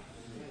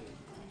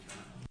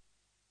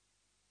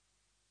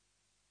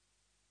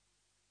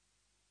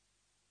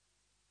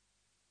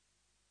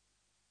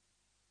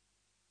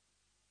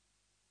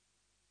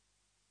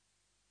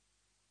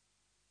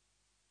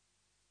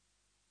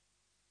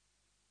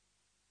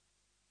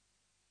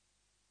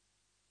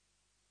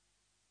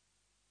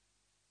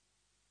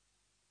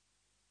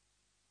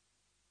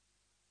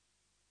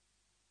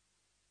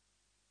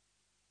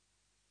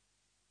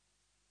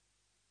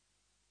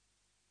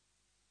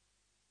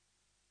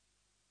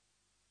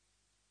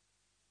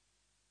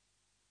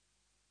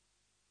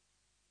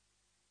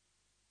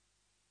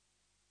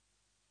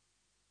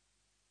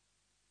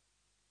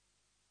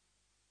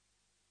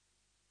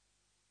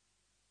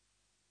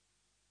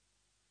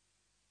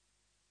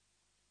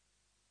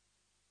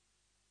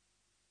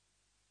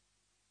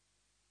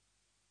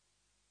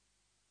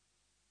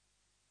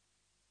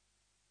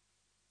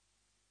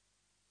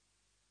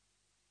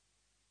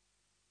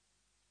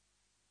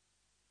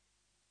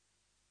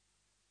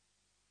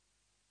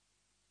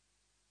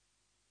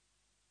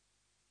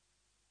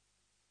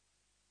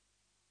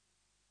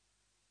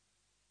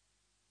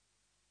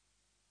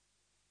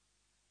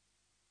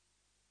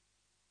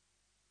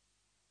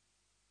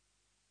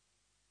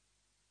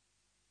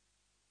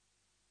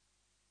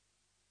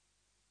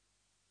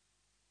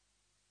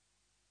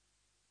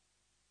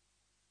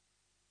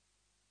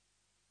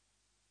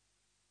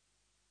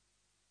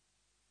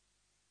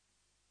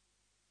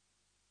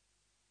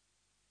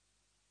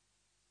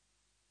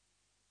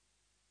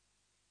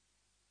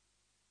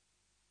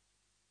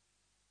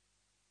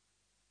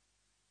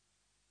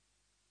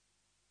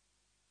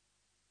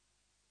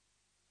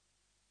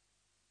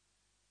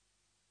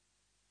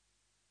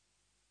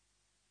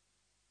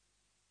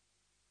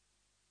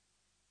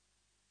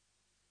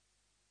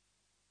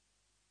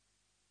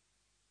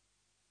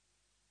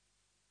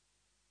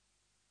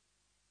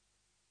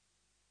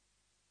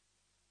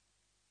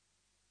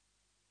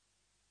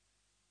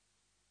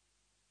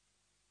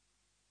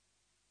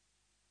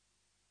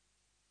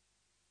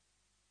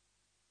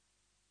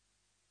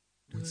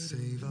 would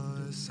save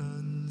our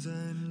sons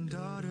and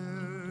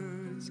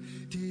daughters.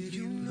 Did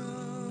you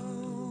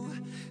know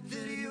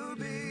that your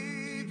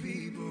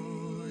baby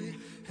boy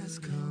has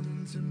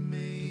come to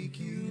make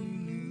you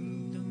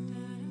new?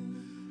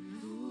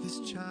 This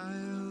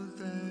child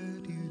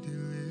that you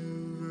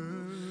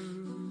delivered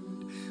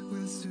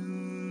will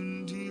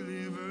soon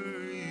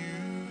deliver you.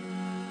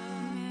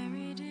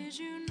 Mary, did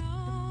you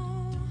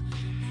know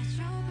that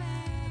your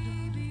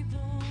baby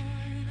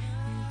boy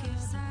will give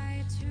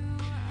sight to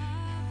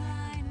a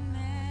blind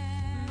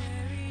man?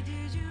 Mary,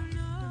 did you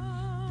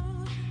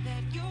know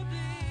that your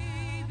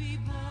baby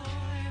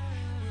boy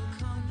will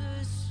calm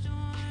the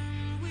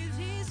storm with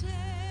his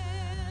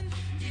hand?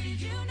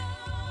 Did you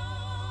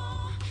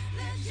know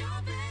that your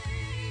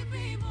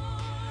baby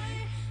boy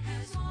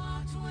has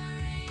walked where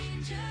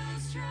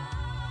angels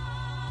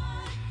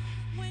trod?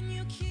 When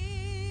you keep